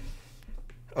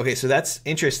 Okay. So that's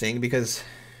interesting because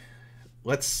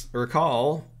let's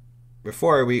recall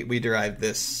before we derived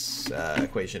this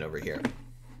equation over here.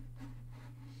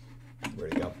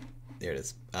 Where'd it go? There it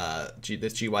is.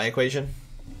 This GY equation.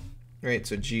 All right,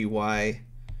 so GY,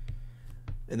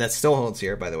 and that still holds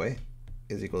here, by the way,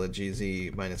 is equal to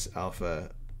GZ minus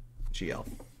alpha GL.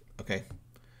 Okay,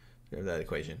 there's that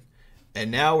equation.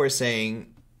 And now we're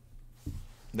saying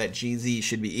that GZ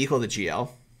should be equal to GL.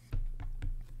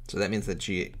 So that means that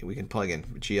we can plug in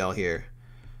GL here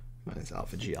minus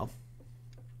alpha GL.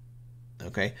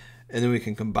 Okay, and then we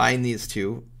can combine these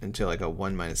two into like a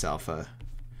 1 minus alpha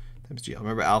times GL.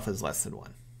 Remember, alpha is less than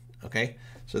 1. Okay,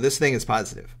 so this thing is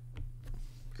positive.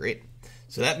 Great.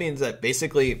 So that means that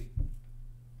basically,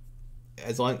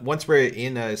 once we're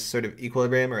in a sort of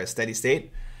equilibrium or a steady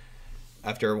state,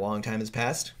 after a long time has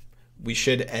passed, we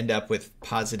should end up with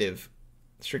positive,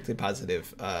 strictly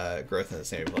positive growth in the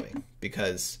standard of living,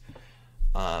 because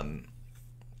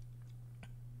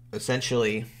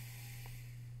essentially,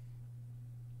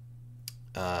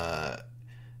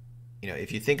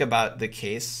 if you think about the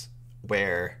case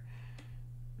where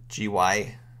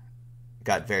GY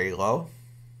got very low,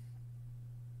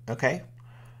 okay,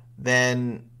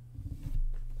 then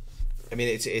I mean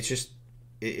it's just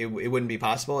it wouldn't be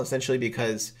possible, essentially,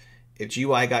 because if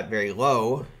GY got very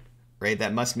low, right?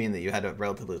 That must mean that you had a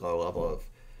relatively low level of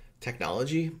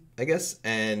technology, I guess,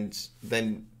 and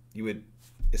then you would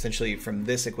essentially, from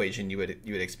this equation, you would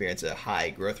experience a high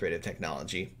growth rate of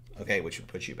technology, okay, which would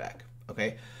push you back,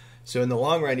 okay? So in the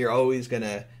long run, you're always going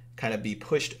to kind of be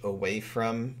pushed away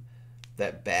from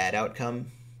that bad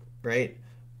outcome, right,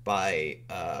 by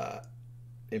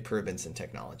improvements in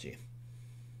technology,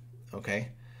 okay?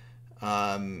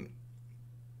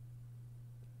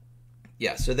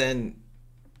 Yeah, so then,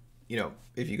 you know,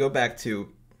 if you go back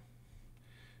to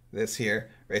this here,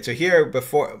 right, so here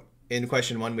before, in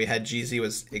question 1, we had GZ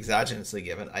was exogenously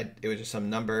given. It was just some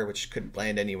number which could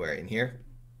land anywhere in here,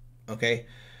 okay?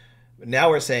 But now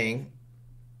we're saying,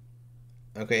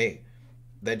 okay,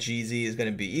 that GZ is going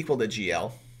to be equal to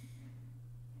GL,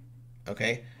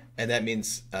 okay? And that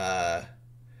means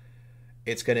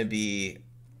it's going to be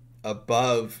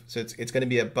above, so it's going to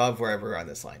be above wherever we're on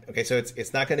this line, okay? So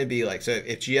it's not going to be like, so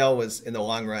if GL was in the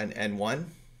long run N1,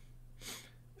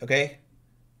 okay,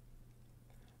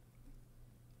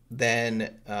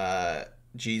 then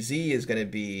GZ is going to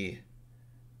be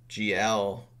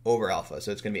GL over alpha.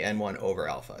 So it's going to be N1 over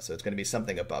alpha. So it's going to be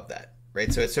something above that,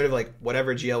 right? So it's sort of like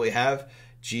whatever GL we have,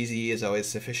 GZ is always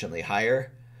sufficiently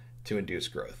higher to induce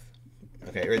growth,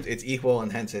 okay? Or it's equal,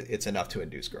 and hence it's enough to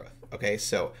induce growth, okay?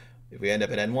 So if we end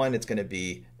up at N1, it's going to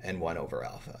be N1 over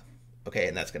alpha, okay?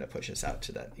 And that's going to push us out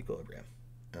to that equilibrium,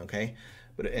 okay?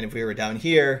 And if we were down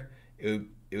here, it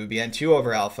would be N2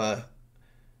 over alpha,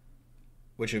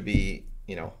 which would be,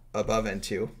 you know, above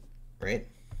N2, right?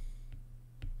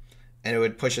 And it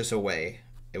would push us away.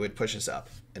 It would push us up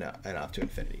and up to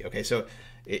infinity. Okay, so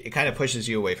it kind of pushes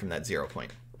you away from that 0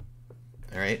 point.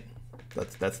 All right,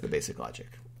 that's the basic logic.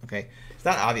 Okay, it's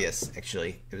not obvious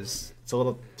actually. It's a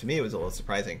little, to me, it was a little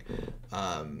surprising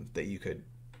that you could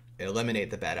eliminate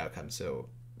the bad outcome so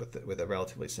with a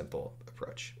relatively simple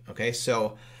approach. Okay,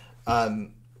 so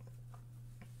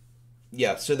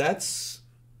yeah, so that's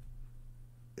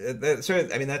sort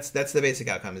of, I mean, that's the basic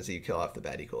outcome, is that you kill off the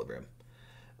bad equilibrium.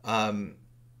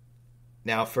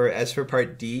 Now as for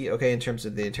part D, okay, in terms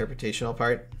of the interpretational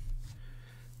part,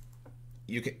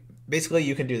 you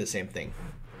can do the same thing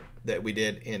that we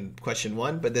did in question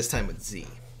 1, but this time with Z.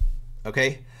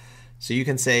 Okay, so you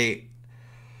can say,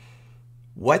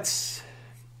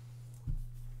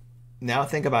 now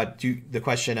think about the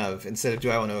question of, instead of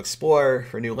do I want to explore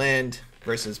for new land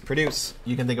versus produce,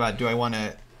 you can think about, do I want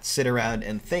to sit around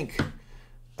and think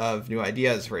of new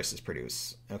ideas versus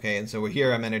produce, okay? And so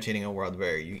here I'm entertaining a world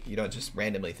where you don't just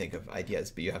randomly think of ideas,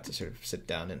 but you have to sort of sit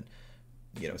down and,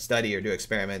 you know, study or do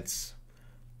experiments,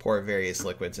 pour various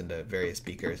liquids into various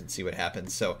beakers and see what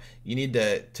happens. So you need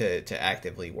to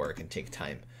actively work and take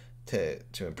time to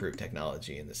improve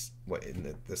technology in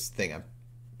this thing I'm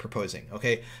proposing,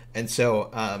 okay? And so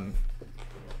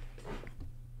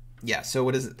yeah,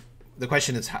 so the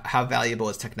question is, how valuable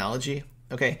is technology?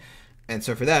 Okay, and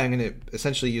so for that, I'm going to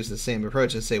essentially use the same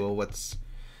approach and say, well, what's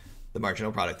the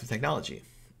marginal product of technology?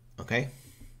 Okay,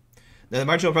 now the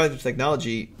marginal product of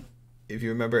technology, if you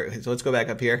remember, so let's go back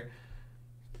up here.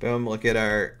 Boom, look at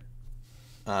our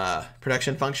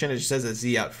production function. It just says a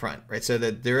z out front, right? So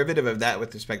the derivative of that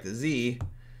with respect to z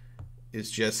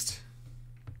is just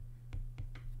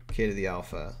k to the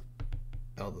alpha,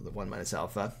 L to the 1 minus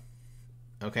alpha,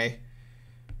 okay,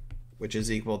 which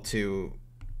is equal to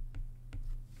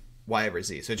y over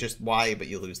z. So it's just y, but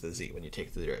you lose the z when you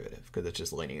take the derivative because it's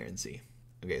just linear in z.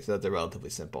 Okay, so that's a relatively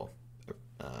simple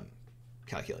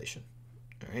calculation.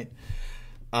 All right.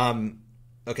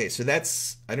 Okay, so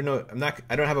that's, I don't know,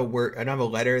 I don't have a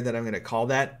letter that I'm going to call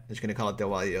that. I'm just going to call it del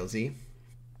y del z.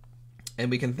 And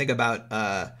we can think about,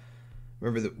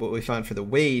 remember what we found for the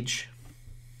wage.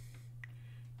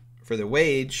 For the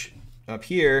wage up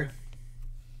here,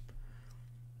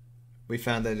 we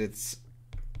found that it's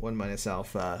 1 minus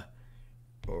alpha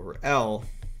over L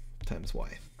times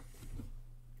y.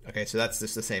 Okay, so that's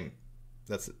just the same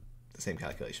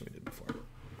calculation we did before.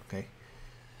 Okay.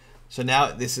 So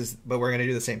now but we're going to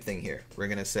do the same thing here. We're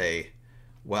going to say,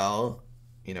 well,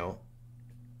 you know,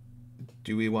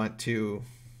 do we want to,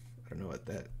 I don't know what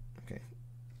that, okay.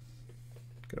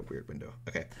 Got a weird window.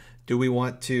 Okay. Do we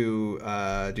want to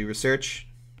do research?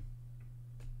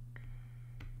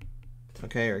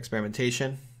 Okay, or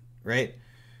experimentation, right?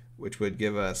 Which would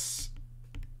give us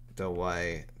del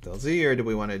y del z, or do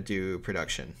we want to do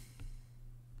production?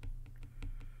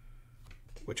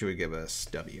 Which would give us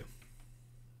w.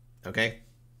 Okay?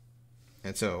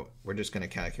 And so we're just going to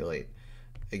calculate.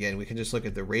 Again, we can just look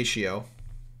at the ratio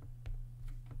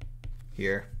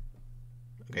here.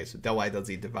 Okay, so del y del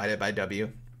z divided by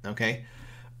w. Okay?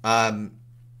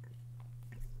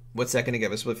 What's that going to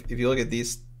give us? If you look at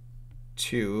these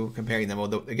 2, comparing them,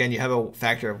 well, again, you have a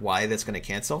factor of y that's going to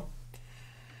cancel.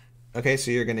 Okay,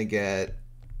 so you're going to get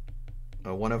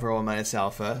a 1 over 1 minus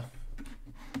alpha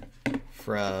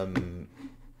from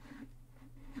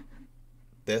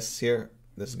this here.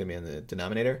 This is going to be in the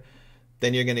denominator.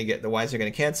 Then you're going to get the y's are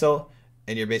going to cancel,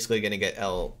 and you're basically going to get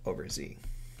L over Z.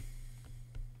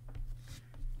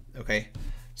 Okay,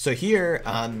 so here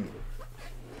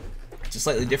it's a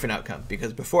slightly different outcome,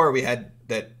 because before we had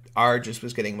that R just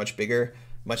was getting much bigger,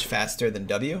 much faster than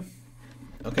W.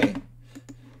 Okay,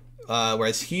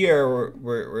 whereas here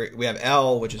we have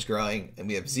L, which is growing, and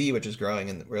we have Z, which is growing,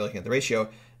 and we're looking at the ratio,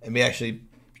 and we actually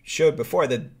showed before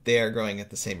that they are growing at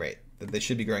the same rate, that they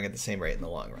should be growing at the same rate in the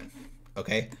long run.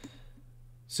 Okay,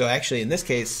 so actually in this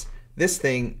case, this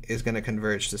thing is going to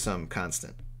converge to some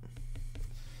constant.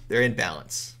 They're in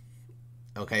balance.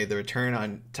 Okay, the return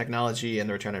on technology and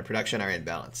the return on production are in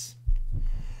balance.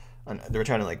 The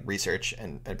return on like research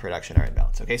and production are in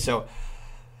balance. Okay, so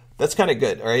that's kind of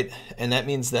good, all right? And that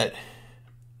means that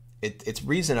it's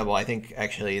reasonable, I think,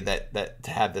 actually, that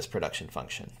to have this production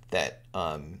function. That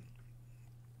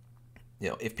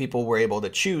if people were able to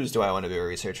choose, do I want to be a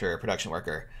researcher or a production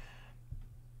worker,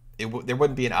 there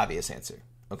wouldn't be an obvious answer.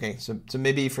 Okay, so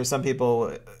maybe for some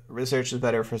people research is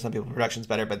better, for some people production is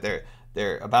better, but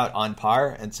they're about on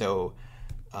par, and so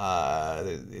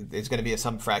there's going to be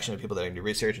some fraction of people that are going to do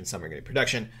research and some are going to do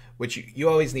production, which you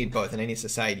always need both. In any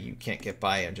society, you can't get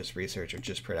by on just research or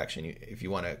just production if you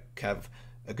want to have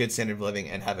a good standard of living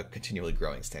and have a continually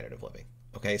growing standard of living.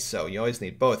 Okay, so you always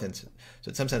need both, and so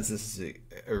in some sense, this is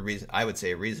a reason, I would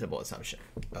say, a reasonable assumption.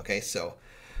 Okay, so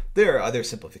there are other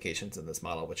simplifications in this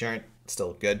model which aren't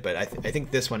still good, but I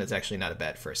think this one is actually not a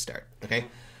bad first start. Okay,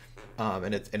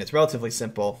 and it's relatively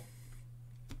simple,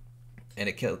 and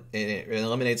it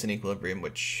eliminates an equilibrium,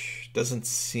 which doesn't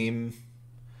seem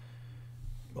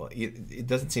it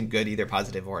doesn't seem good, either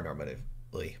positive or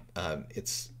normatively.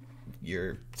 It's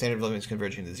your standard of living is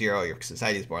converging to 0, your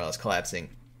society is more or less collapsing,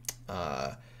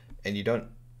 and you don't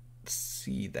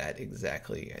see that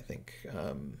exactly. I think.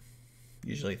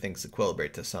 Usually things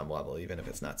equilibrate to some level, even if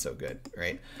it's not so good,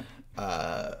 right?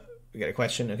 We got a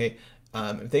question, okay.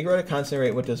 If they grow at a constant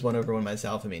rate, what does 1 over 1 minus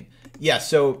alpha mean? Yeah,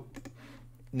 so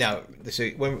now,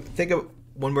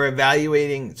 when we're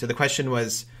evaluating, so the question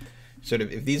was sort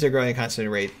of, if these are growing at a constant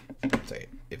rate,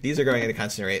 if these are growing at a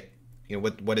constant rate,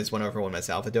 what is 1 over 1 minus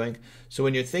alpha doing? So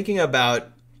when you're thinking about,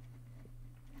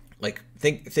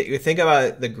 think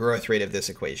about the growth rate of this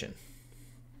equation,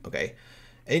 okay?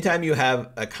 Anytime you have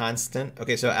a constant,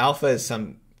 okay, so alpha is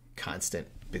some constant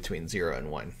between 0 and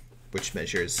 1, which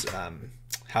measures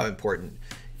how important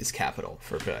is capital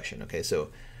for production. Okay, so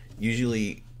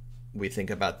usually we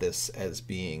think about this as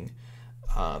being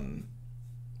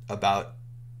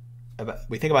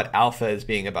we think about alpha as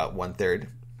being about 1/3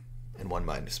 and 1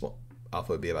 minus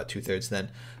alpha would be about 2/3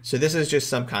 then. So this is just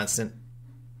some constant,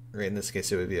 right? In this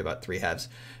case, it would be about 3/2.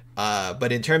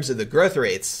 But in terms of the growth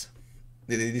rates,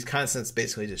 these constants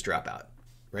basically just drop out,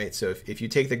 right? So if you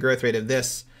take the growth rate of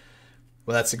this,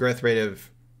 well, that's the growth rate of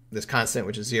this constant,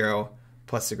 which is 0,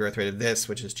 plus the growth rate of this,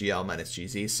 which is GL minus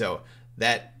GZ. So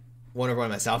that 1 over 1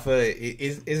 minus alpha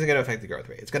isn't going to affect the growth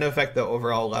rate. It's going to affect the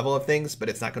overall level of things, but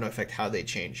it's not going to affect how they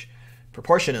change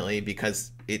proportionately,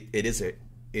 because it's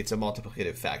a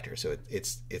multiplicative factor. So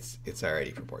it's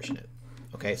already proportionate.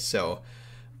 Okay, so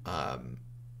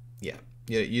yeah,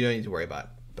 you don't need to worry about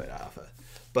alpha.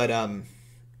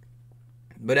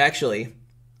 But actually,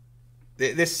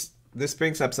 this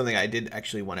brings up something I did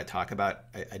actually want to talk about.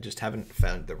 I just haven't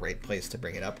found the right place to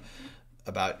bring it up,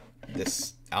 about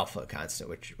this alpha constant,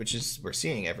 which is we're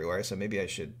seeing everywhere. So maybe I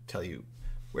should tell you,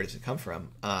 where does it come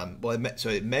from? So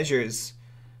it measures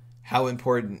how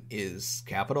important is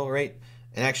capital, right?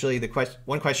 And actually,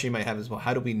 one question you might have is, well,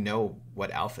 how do we know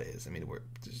what alpha is? I mean, we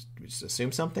just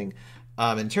assume something.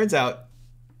 And it turns out,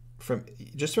 from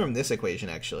this equation,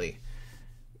 actually,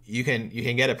 you can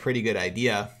get a pretty good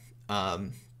idea,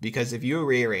 because if you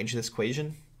rearrange this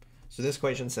equation, so this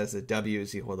equation says that W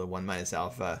is equal to 1 minus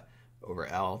alpha over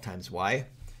L times Y.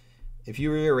 If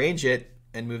you rearrange it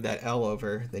and move that L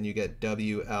over, then you get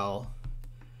WL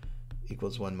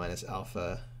equals 1 minus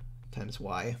alpha times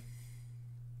Y,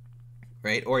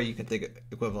 right? Or you can think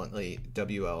equivalently,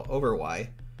 WL over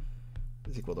Y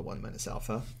is equal to 1 minus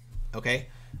alpha, okay?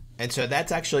 And so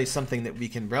that's actually something that we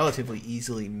can relatively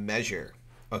easily measure,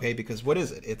 okay? Because what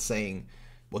is it? It's saying,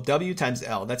 well, W times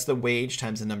L, that's the wage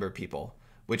times the number of people,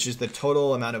 which is the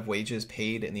total amount of wages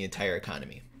paid in the entire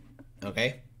economy,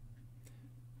 okay?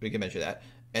 We can measure that.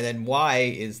 And then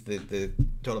Y is the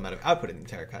total amount of output in the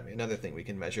entire economy, another thing we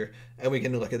can measure. And we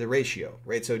can look at the ratio,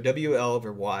 right? So WL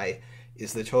over Y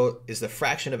is the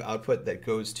fraction of output that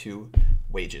goes to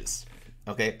wages,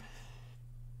 okay?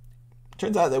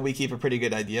 Turns out that we keep a pretty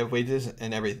good idea of wages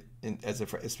and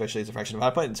especially as a fraction of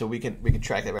output, and so we can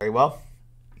track that very well.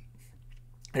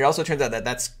 It also turns out that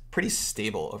that's pretty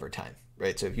stable over time,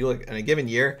 right? So if you look in a given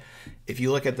year, if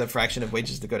you look at the fraction of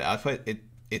wages that go to output,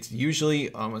 it's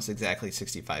usually almost exactly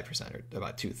 65%, or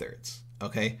about 2/3.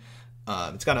 Okay,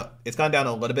 it's gone down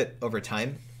a little bit over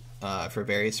time for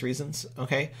various reasons.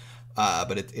 Okay,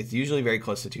 but it's usually very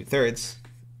close to 2/3,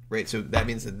 right? So that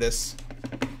means that this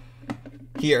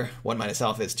here, 1 minus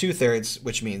alpha, is 2/3,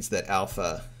 which means that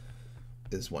alpha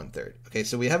is 1/3. Okay,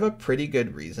 so we have a pretty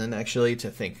good reason actually to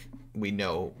think we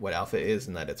know what alpha is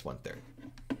and that it's 1/3.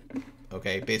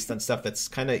 Okay, based on stuff that's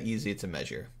kind of easy to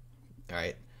measure. All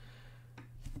right.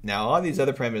 Now, all these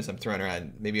other parameters I'm throwing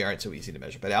around maybe aren't so easy to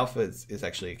measure, but alpha is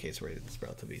actually a case where it's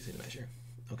relatively easy to measure.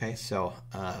 Okay, so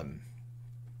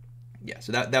yeah,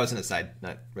 so that was an aside,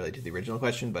 not really to the original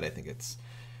question, but I think it's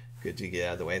good to get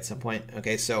out of the way at some point.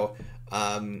 Okay, so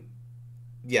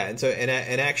yeah,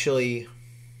 and actually,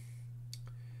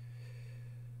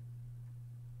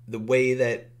 the way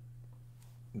that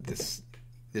this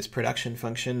production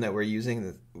function that we're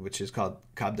using, which is called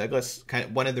Cobb-Douglas, kind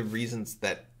of one of the reasons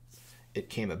that it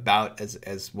came about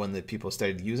as one that people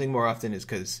started using more often is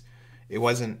because it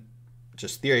wasn't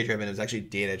just theory driven, it was actually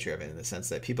data driven, in the sense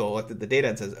that people looked at the data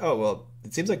and says, oh, well,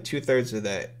 it seems like 2/3 of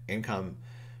the income,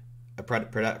 a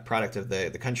product of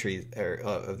the country, or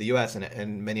of the US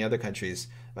and many other countries,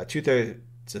 about 2/3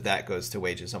 of that goes to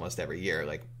wages almost every year.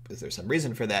 Like, is there some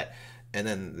reason for that? And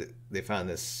then they found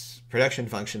this production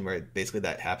function where basically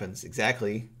that happens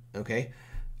exactly. Okay.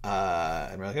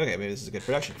 And we're like, okay, maybe this is a good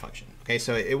production function. Okay,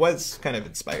 so it was kind of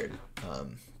inspired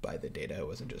by the data. It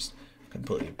wasn't just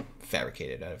completely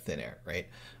fabricated out of thin air, right?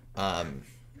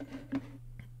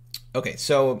 Okay,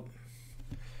 so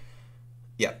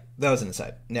yeah, that was an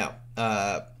aside. Now,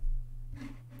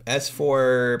 as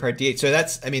for part D, so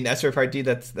as for part D,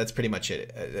 that's pretty much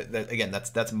it. Again,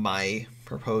 that's my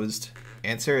proposed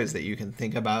answer, is that you can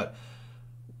think about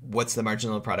what's the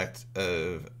marginal product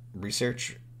of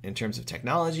research in terms of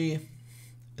technology,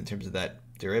 in terms of that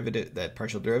derivative, that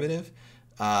partial derivative,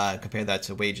 compare that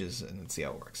to wages and see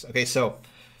how it works. Okay, so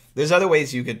there's other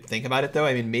ways you could think about it, though.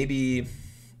 I mean, maybe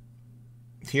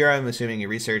here I'm assuming your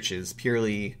research is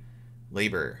purely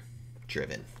labor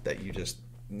driven, that you just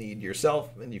need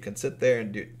yourself and you can sit there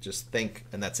and just think,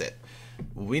 and that's it.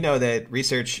 We know that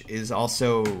research is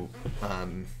also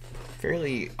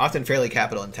fairly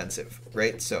capital intensive,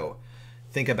 right? So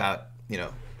think about,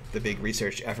 the big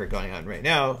research effort going on right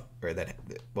now, or that,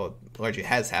 well, largely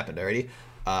has happened already,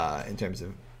 in terms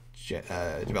of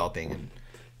developing and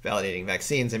validating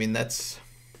vaccines. I mean, it's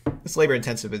labor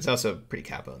intensive, but it's also pretty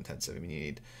capital intensive. I mean, you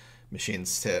need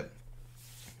machines to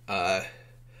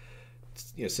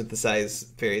synthesize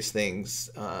various things,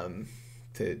 to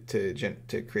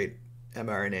create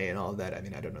mRNA and all of that. I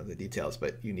mean, I don't know the details,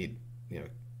 but you need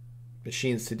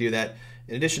machines to do that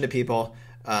in addition to people.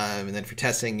 And then for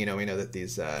testing, we know that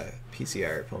these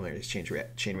PCR, polymerase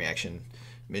chain reaction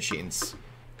machines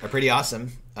are pretty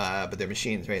awesome, but they're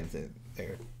machines, right?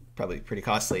 They're probably pretty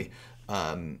costly,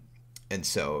 and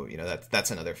so that's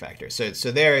another factor.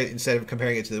 So there, instead of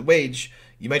comparing it to the wage,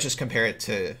 you might just compare it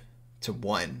to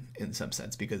one in some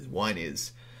sense, because one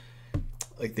is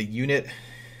like the unit.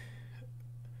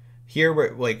 Here,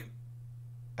 we're like,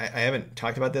 I haven't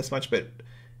talked about this much, but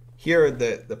here,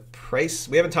 the price,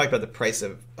 we haven't talked about the price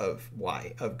of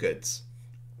Y, of goods,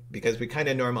 because we kind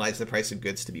of normalize the price of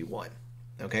goods to be 1,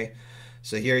 okay?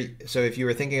 So if you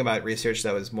were thinking about research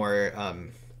that was more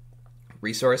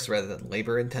resource rather than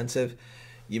labor intensive,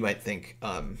 you might think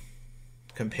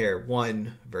compare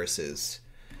 1 versus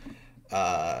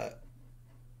del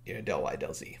Y,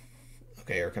 del Z,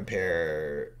 okay? Or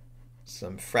compare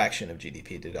some fraction of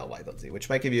GDP to del Y, del Z, which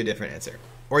might give you a different answer.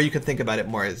 Or you could think about it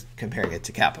more as comparing it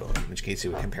to capital, in which case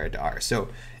you would compare it to R. So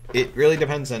it really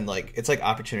depends on, it's like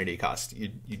opportunity cost. You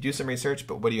do some research,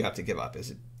 but what do you have to give up? Do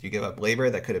you give up labor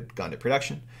that could have gone to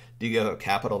production? Do you give up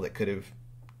capital that could have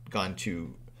gone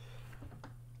to,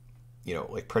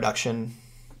 production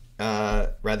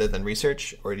rather than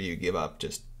research? Or do you give up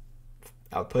just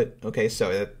output? Okay,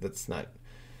 so that's not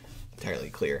entirely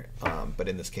clear. But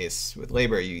in this case, with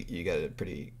labor, you get a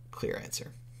pretty clear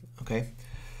answer. Okay.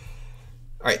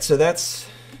 All right, so that's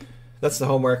the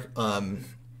homework. I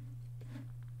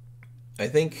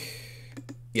think,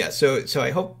 yeah. So I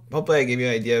hopefully I gave you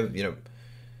an idea of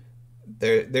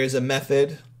there's a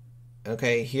method,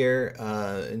 okay, here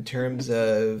in terms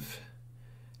of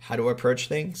how to approach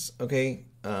things. Okay.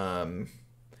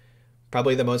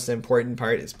 Probably the most important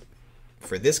part is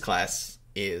for this class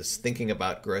is thinking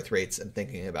about growth rates and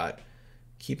thinking about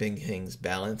keeping things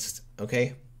balanced.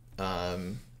 Okay.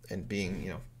 And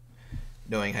being,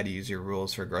 knowing how to use your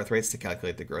rules for growth rates to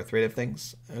calculate the growth rate of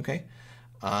things. Okay.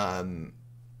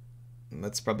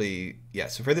 That's probably,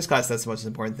 so for this class, that's the most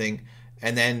important thing.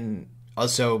 And then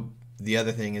also the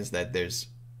other thing is that there's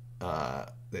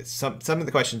some of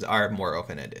the questions are more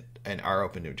open-ended and are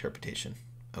open to interpretation.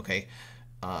 Okay.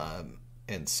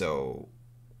 And so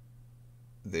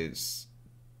there's,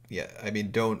 I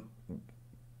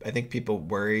think people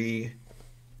worry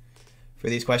for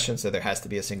these questions that there has to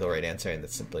be a single right answer, and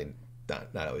that's simply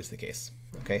not always the case.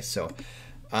 Okay. So,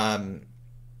 and,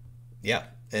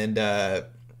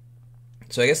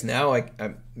 so I guess now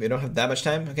we don't have that much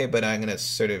time. Okay. But I'm going to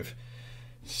sort of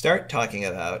start talking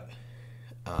about,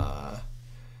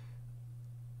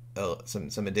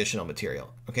 some additional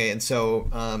material. Okay. And so,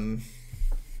 I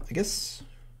guess,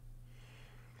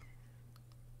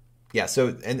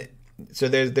 so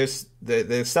there's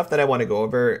the stuff that I want to go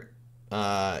over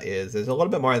is there's a little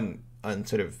bit more on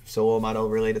sort of solo model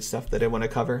related stuff that I want to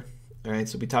cover. All right,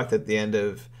 so we talked at the end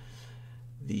of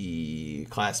the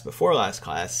class before last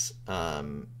class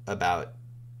about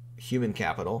human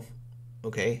capital,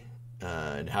 okay,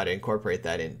 and how to incorporate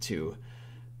that into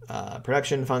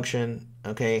production function,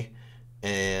 okay,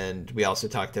 and we also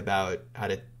talked about how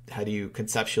do you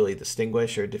conceptually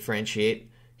distinguish or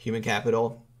differentiate human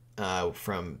capital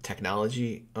from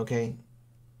technology, okay?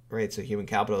 Right, so human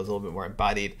capital is a little bit more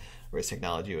embodied, whereas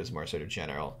technology was more sort of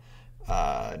general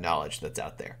knowledge that's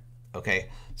out there, okay?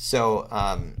 So,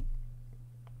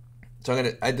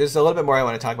 there's a little bit more I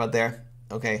want to talk about there,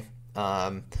 okay?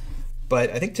 But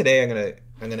I think today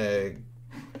I'm gonna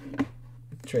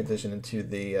transition into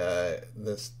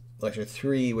this lecture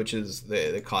 3, which is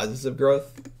the causes of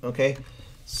growth, okay?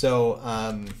 So,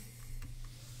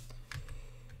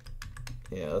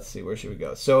 let's see, where should we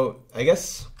go? So I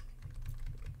guess,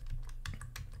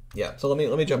 so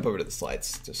let me jump over to the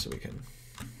slides just so we can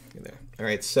get there. All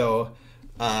right, so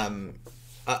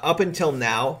up until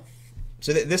now,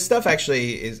 so this stuff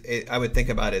actually I would think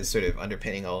about as sort of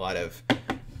underpinning a lot of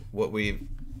what we've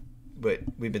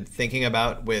been thinking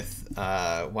about with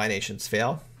Why Nations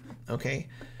Fail, okay?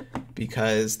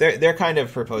 Because they're kind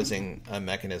of proposing a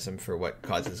mechanism for what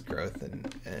causes growth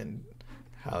and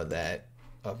how that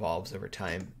evolves over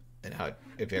time and how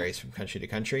it varies from country to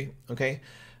country, okay?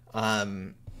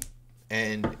 And,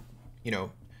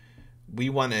 we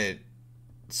want to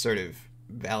sort of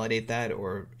validate that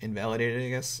or invalidate it, I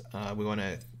guess. We want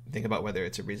to think about whether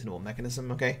it's a reasonable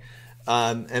mechanism, okay?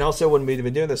 And also when we've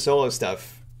been doing the solo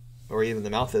stuff or even the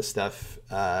Malthus stuff,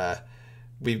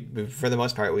 we've for the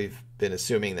most part, we've been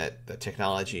assuming that the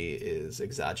technology is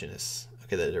exogenous,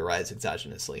 okay, that it arrives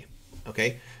exogenously,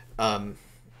 okay? And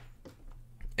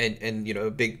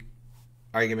a big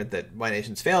argument that Why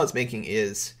Nations Fail is making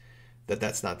is that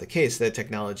that's not the case, that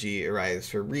technology arrives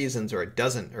for reasons or it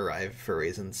doesn't arrive for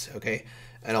reasons, okay?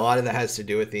 And a lot of that has to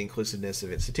do with the inclusiveness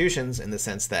of institutions in the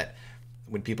sense that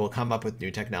when people come up with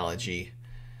new technology,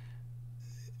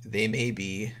 they may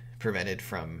be prevented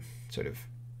from sort of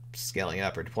scaling it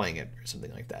up or deploying it or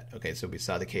something like that. Okay, so we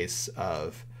saw the case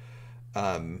of,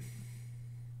 I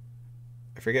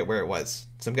forget where it was.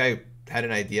 Some guy had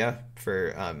an idea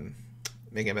for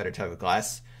making a better type of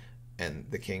glass, and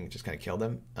the king just kind of killed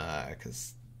him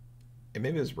because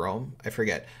maybe it was Rome. I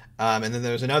forget. And then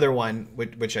there was another one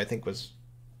which I think was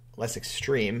less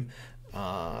extreme,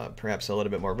 perhaps a little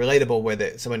bit more relatable,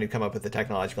 where someone had come up with a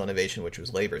technological innovation which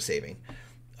was labor saving.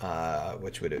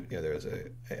 Which would have, there was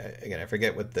again, I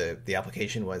forget what the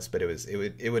application was, but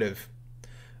it would have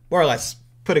more or less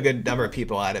put a good number of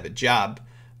people out of a job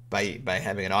by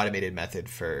having an automated method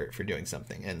for doing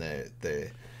something. And the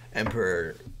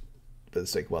emperor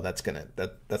was like, well, that's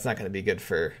not gonna be good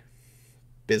for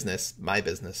business, my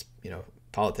business,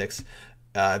 politics,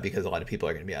 because a lot of people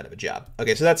are gonna be out of a job.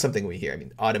 Okay, so that's something we hear. I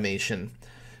mean, automation.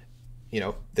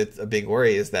 That's a big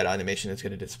worry, is that automation is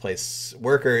going to displace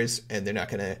workers and they're not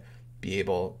going to be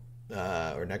able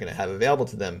or not going to have available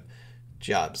to them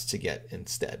jobs to get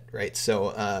instead, right?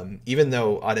 So even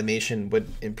though automation would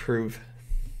improve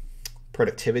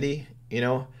productivity,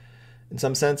 in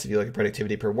some sense, if you look at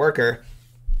productivity per worker,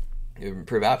 it would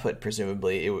improve output,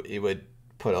 presumably it would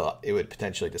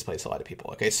potentially displace a lot of people.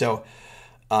 Okay, so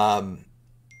so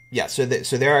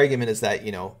their argument is that,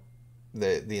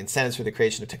 the incentives for the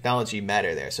creation of technology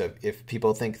matter there. So if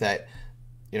people think that,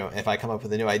 if I come up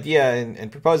with a new idea and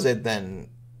propose it, then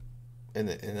and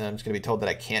I'm just going to be told that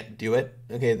I can't do it,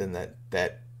 okay, then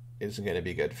that isn't going to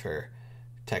be good for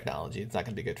technology. It's not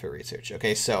going to be good for research.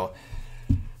 Okay, so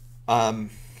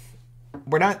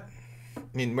we're not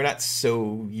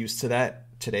so used to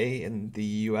that today in the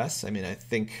U.S. I mean, I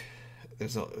think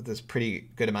there's pretty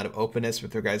good amount of openness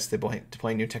with regards to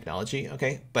deploying new technology.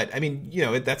 Okay, but I mean,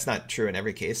 that's not true in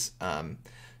every case.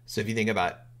 So if you think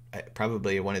about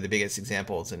probably one of the biggest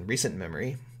examples in recent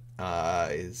memory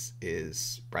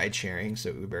is ride sharing, so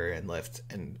Uber and Lyft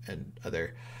and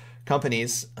other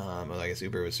companies. Well, I guess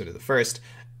Uber was sort of the first.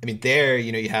 I mean, there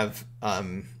you have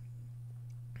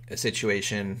a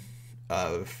situation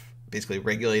of basically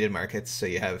regulated markets. So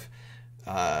you have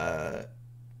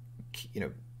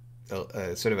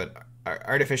sort of an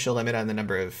artificial limit on the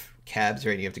number of cabs,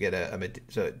 right? You have to get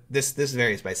so this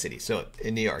varies by city. So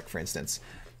in New York, for instance,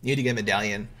 you need to get a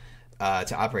medallion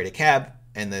to operate a cab,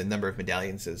 and the number of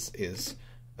medallions is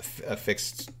a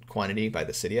fixed quantity by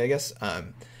the city, I guess.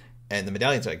 And the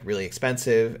medallions are like really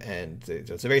expensive, and so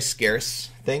it's a very scarce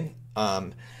thing.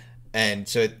 And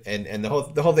so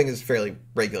the whole thing is fairly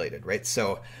regulated, right?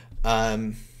 So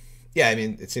yeah, I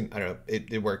mean, I don't know,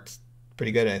 it worked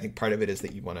pretty good, and I think part of it is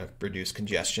that you want to reduce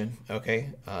congestion, okay,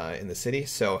 in the city.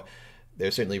 So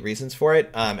there's certainly reasons for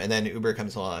it. And then Uber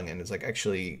comes along and is like,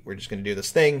 actually, we're just going to do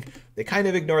this thing. They kind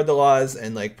of ignored the laws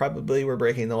and like probably were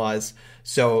breaking the laws.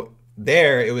 So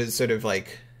there it was sort of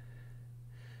like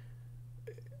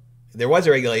there was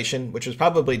a regulation which was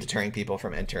probably deterring people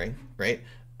from entering, right?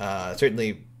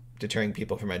 Certainly deterring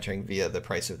people from entering via the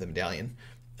price of the medallion.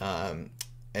 And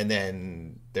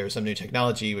then there was some new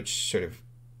technology which sort of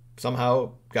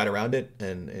somehow got around it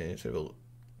and sort of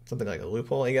something like a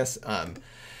loophole, I guess.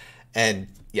 And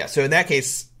yeah, so in that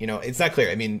case, it's not clear.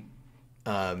 I mean,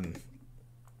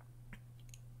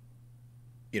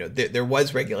 there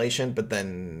was regulation, but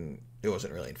then it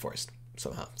wasn't really enforced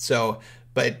somehow. So,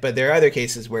 but there are other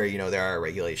cases where, there are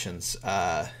regulations.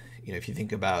 If you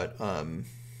think about,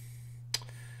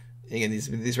 again,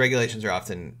 these regulations are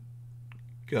often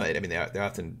good. I mean, they're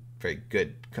often very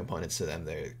good components to them.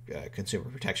 They're consumer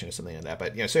protection or something like that.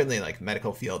 But, certainly like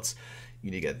medical fields, you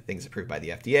need to get things approved by the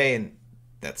FDA, and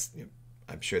that's,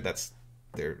 I'm sure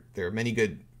there are many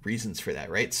good reasons for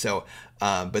that, right? So,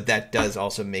 but that does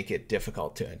also make it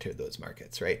difficult to enter those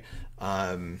markets, right?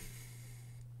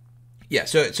 Yeah.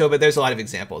 So, but there's a lot of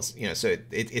examples, So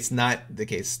it's not the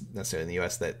case necessarily in the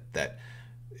U.S. that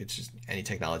it's just any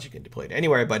technology can deploy to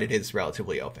anywhere, but it is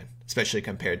relatively open, especially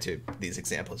compared to these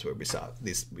examples where we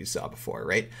saw before,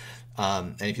 right?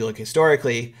 And if you look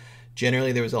historically,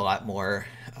 generally there was a lot more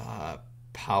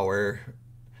power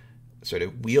sort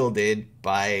of wielded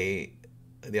by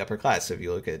the upper class. So if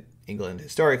you look at England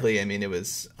historically, I mean, it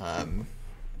was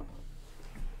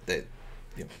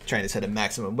trying to set a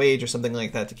maximum wage or something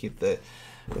like that to keep the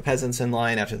peasants in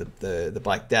line after the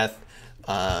Black Death.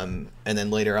 And then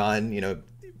later on,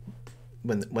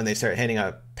 when they started handing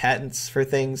out patents for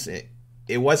things,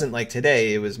 it wasn't like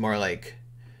today. It was more like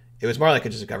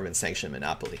just a government sanctioned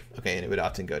monopoly. Okay. And it would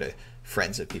often go to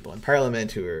friends of people in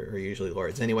parliament who are usually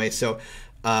lords anyway. So,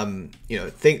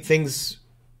 things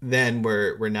then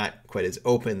were not quite as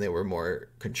open. They were more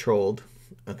controlled,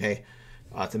 okay,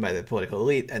 often by the political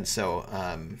elite. And so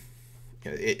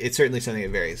it's certainly something that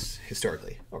varies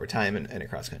historically over time and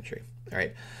across country. All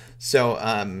right. So,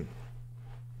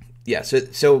 yeah,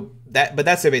 so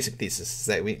that's the basic thesis, is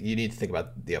that you need to think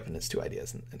about the openness to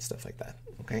ideas and stuff like that.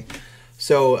 Okay.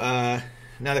 So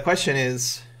now the question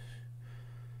is,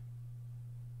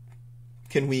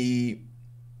 can we,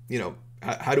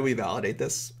 how do we validate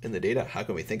this in the data? How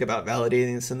can we think about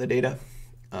validating this in the data?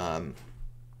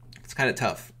 It's kind of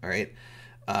tough, all right?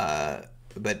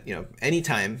 But,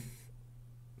 anytime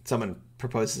someone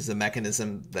proposes a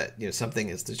mechanism that, something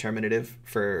is determinative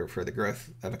for the growth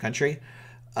of a country,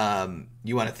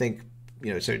 you want to think,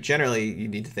 sort of generally you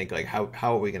need to think like, how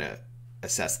are we going to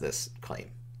assess this claim,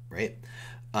 right?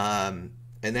 And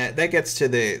that gets to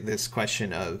this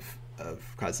question of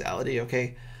causality,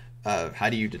 okay? How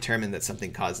do you determine that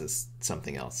something causes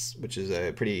something else, which is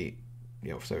a pretty,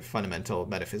 sort of fundamental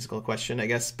metaphysical question, I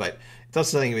guess, but it's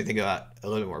also something we think about a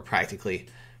little bit more practically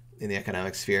in the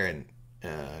economic sphere and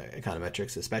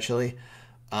econometrics especially.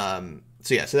 So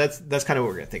that's kind of what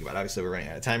we're going to think about. Obviously, we're running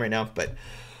out of time right now, but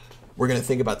we're going to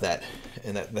think about that,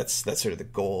 and that's sort of the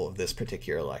goal of this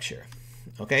particular lecture.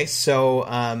 Okay, so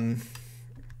I'm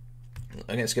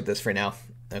going to skip this for now.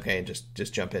 Okay,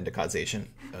 just jump into causation.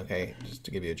 Okay, just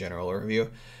to give you a general overview.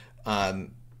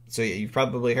 So yeah, you've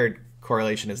probably heard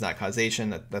correlation is not causation.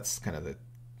 That's kind of the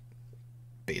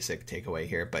basic takeaway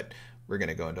here, but we're going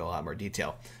to go into a lot more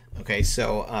detail. Okay,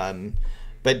 so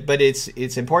but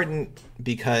it's important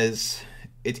because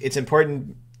it's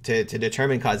important to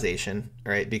determine causation,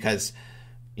 right? Because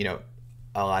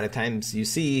a lot of times you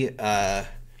see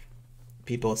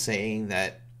people saying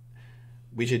that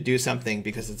we should do something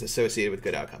because it's associated with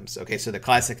good outcomes. Okay, so the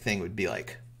classic thing would be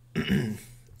like, I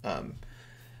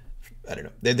don't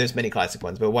know. There's many classic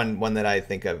ones, but one that I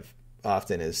think of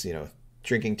often is,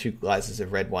 drinking 2 glasses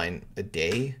of red wine a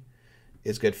day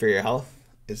is good for your health.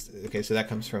 Okay, so that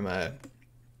comes from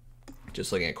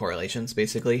just looking at correlations,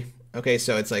 basically. Okay,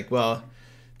 so it's like, well,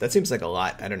 that seems like a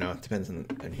lot. I don't know. It depends on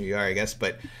who you are, I guess.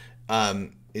 But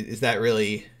is that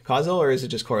really causal, or is it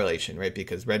just correlation, right?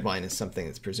 Because red wine is something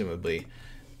that's presumably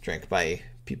drank by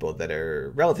people that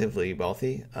are relatively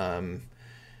wealthy.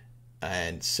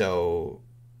 And so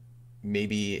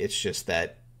maybe it's just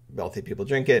that wealthy people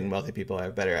drink it, and wealthy people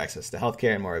have better access to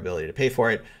healthcare and more ability to pay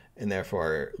for it, and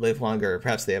therefore live longer.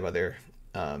 Perhaps they have other,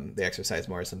 they exercise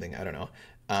more or something. I don't know.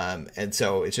 And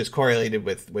so it's just correlated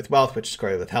with wealth, which is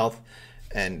correlated with health.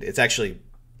 And it's actually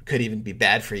could even be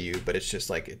bad for you, but it's just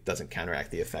like it doesn't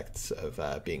counteract the effects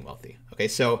of being wealthy. Okay,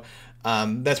 so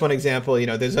that's one example.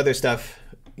 There's other stuff.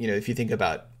 If you think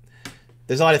about,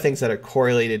 there's a lot of things that are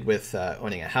correlated with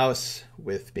owning a house,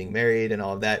 with being married, and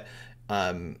all of that.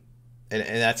 And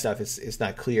that stuff is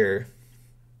not clear.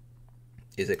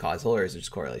 Is it causal or is it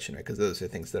just correlation, right? Because those are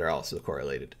things that are also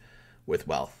correlated with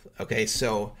wealth. Okay,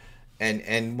 so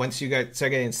and once you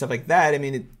start getting stuff like that, I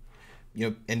mean,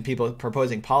 and people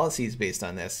proposing policies based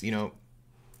on this,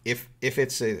 if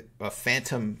it's a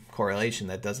phantom correlation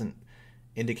that doesn't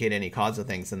indicate any causal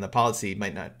things, then the policy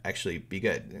might not actually be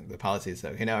good. The policy is,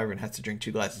 okay, now everyone has to drink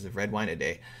 2 glasses of red wine a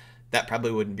day. That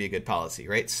probably wouldn't be a good policy,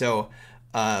 right? So,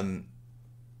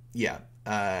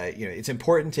 it's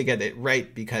important to get it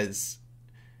right, because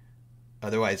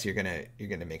otherwise you're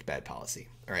gonna make bad policy.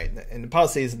 All right, and the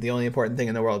policy isn't the only important thing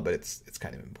in the world, but it's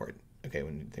kind of important. Okay,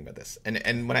 when you think about this,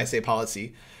 and when I say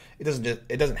policy, it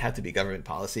doesn't have to be government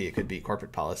policy. It could be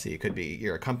corporate policy. It could be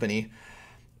you're a company,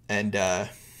 and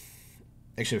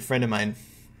actually a friend of mine,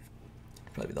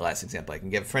 probably the last example I can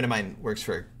give. A friend of mine works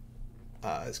for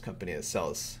this company that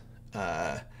sells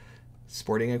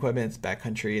sporting equipment. It's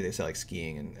backcountry. They sell like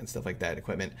skiing and stuff like that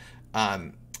equipment.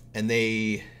 And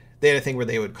they had a thing where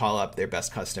they would call up their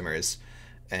best customers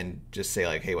and just say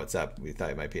like, hey, what's up? We thought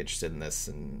you might be interested in this,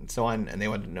 and so on. And they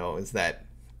wanted to know, does that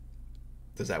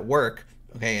work?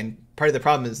 Okay. And part of the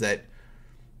problem is that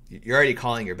you're already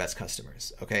calling your best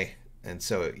customers. Okay. And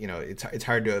so, it's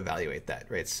hard to evaluate that.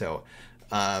 Right. So,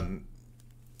 and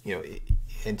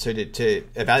so to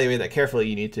evaluate that carefully,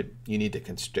 you need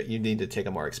to take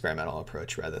a more experimental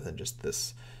approach rather than just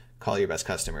this call your best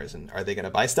customers. And are they going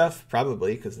to buy stuff?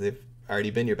 Probably, because they've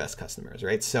already been your best customers.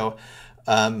 Right. So,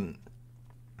 so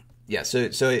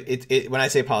when I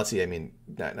say policy, I mean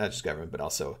not just government, but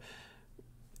also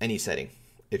any setting.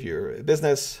 If you're a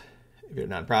business, if you're a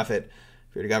nonprofit,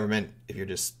 if you're a government, if you're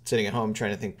just sitting at home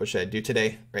trying to think, what should I do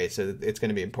today, right? So it's going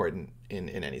to be important in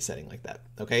any setting like that.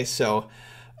 Okay, so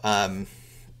so I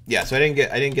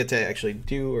didn't get to actually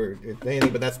do or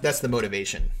anything, but that's the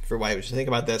motivation for why we should think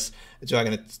about this. And so I'm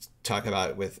going to talk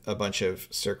about, with a bunch of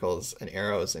circles and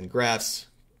arrows and graphs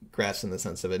in the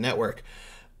sense of a network,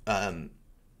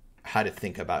 how to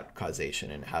think about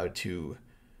causation and how to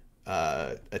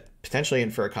potentially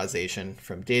infer causation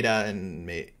from data,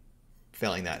 and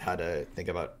failing that, how to think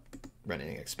about running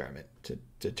an experiment to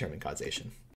determine causation.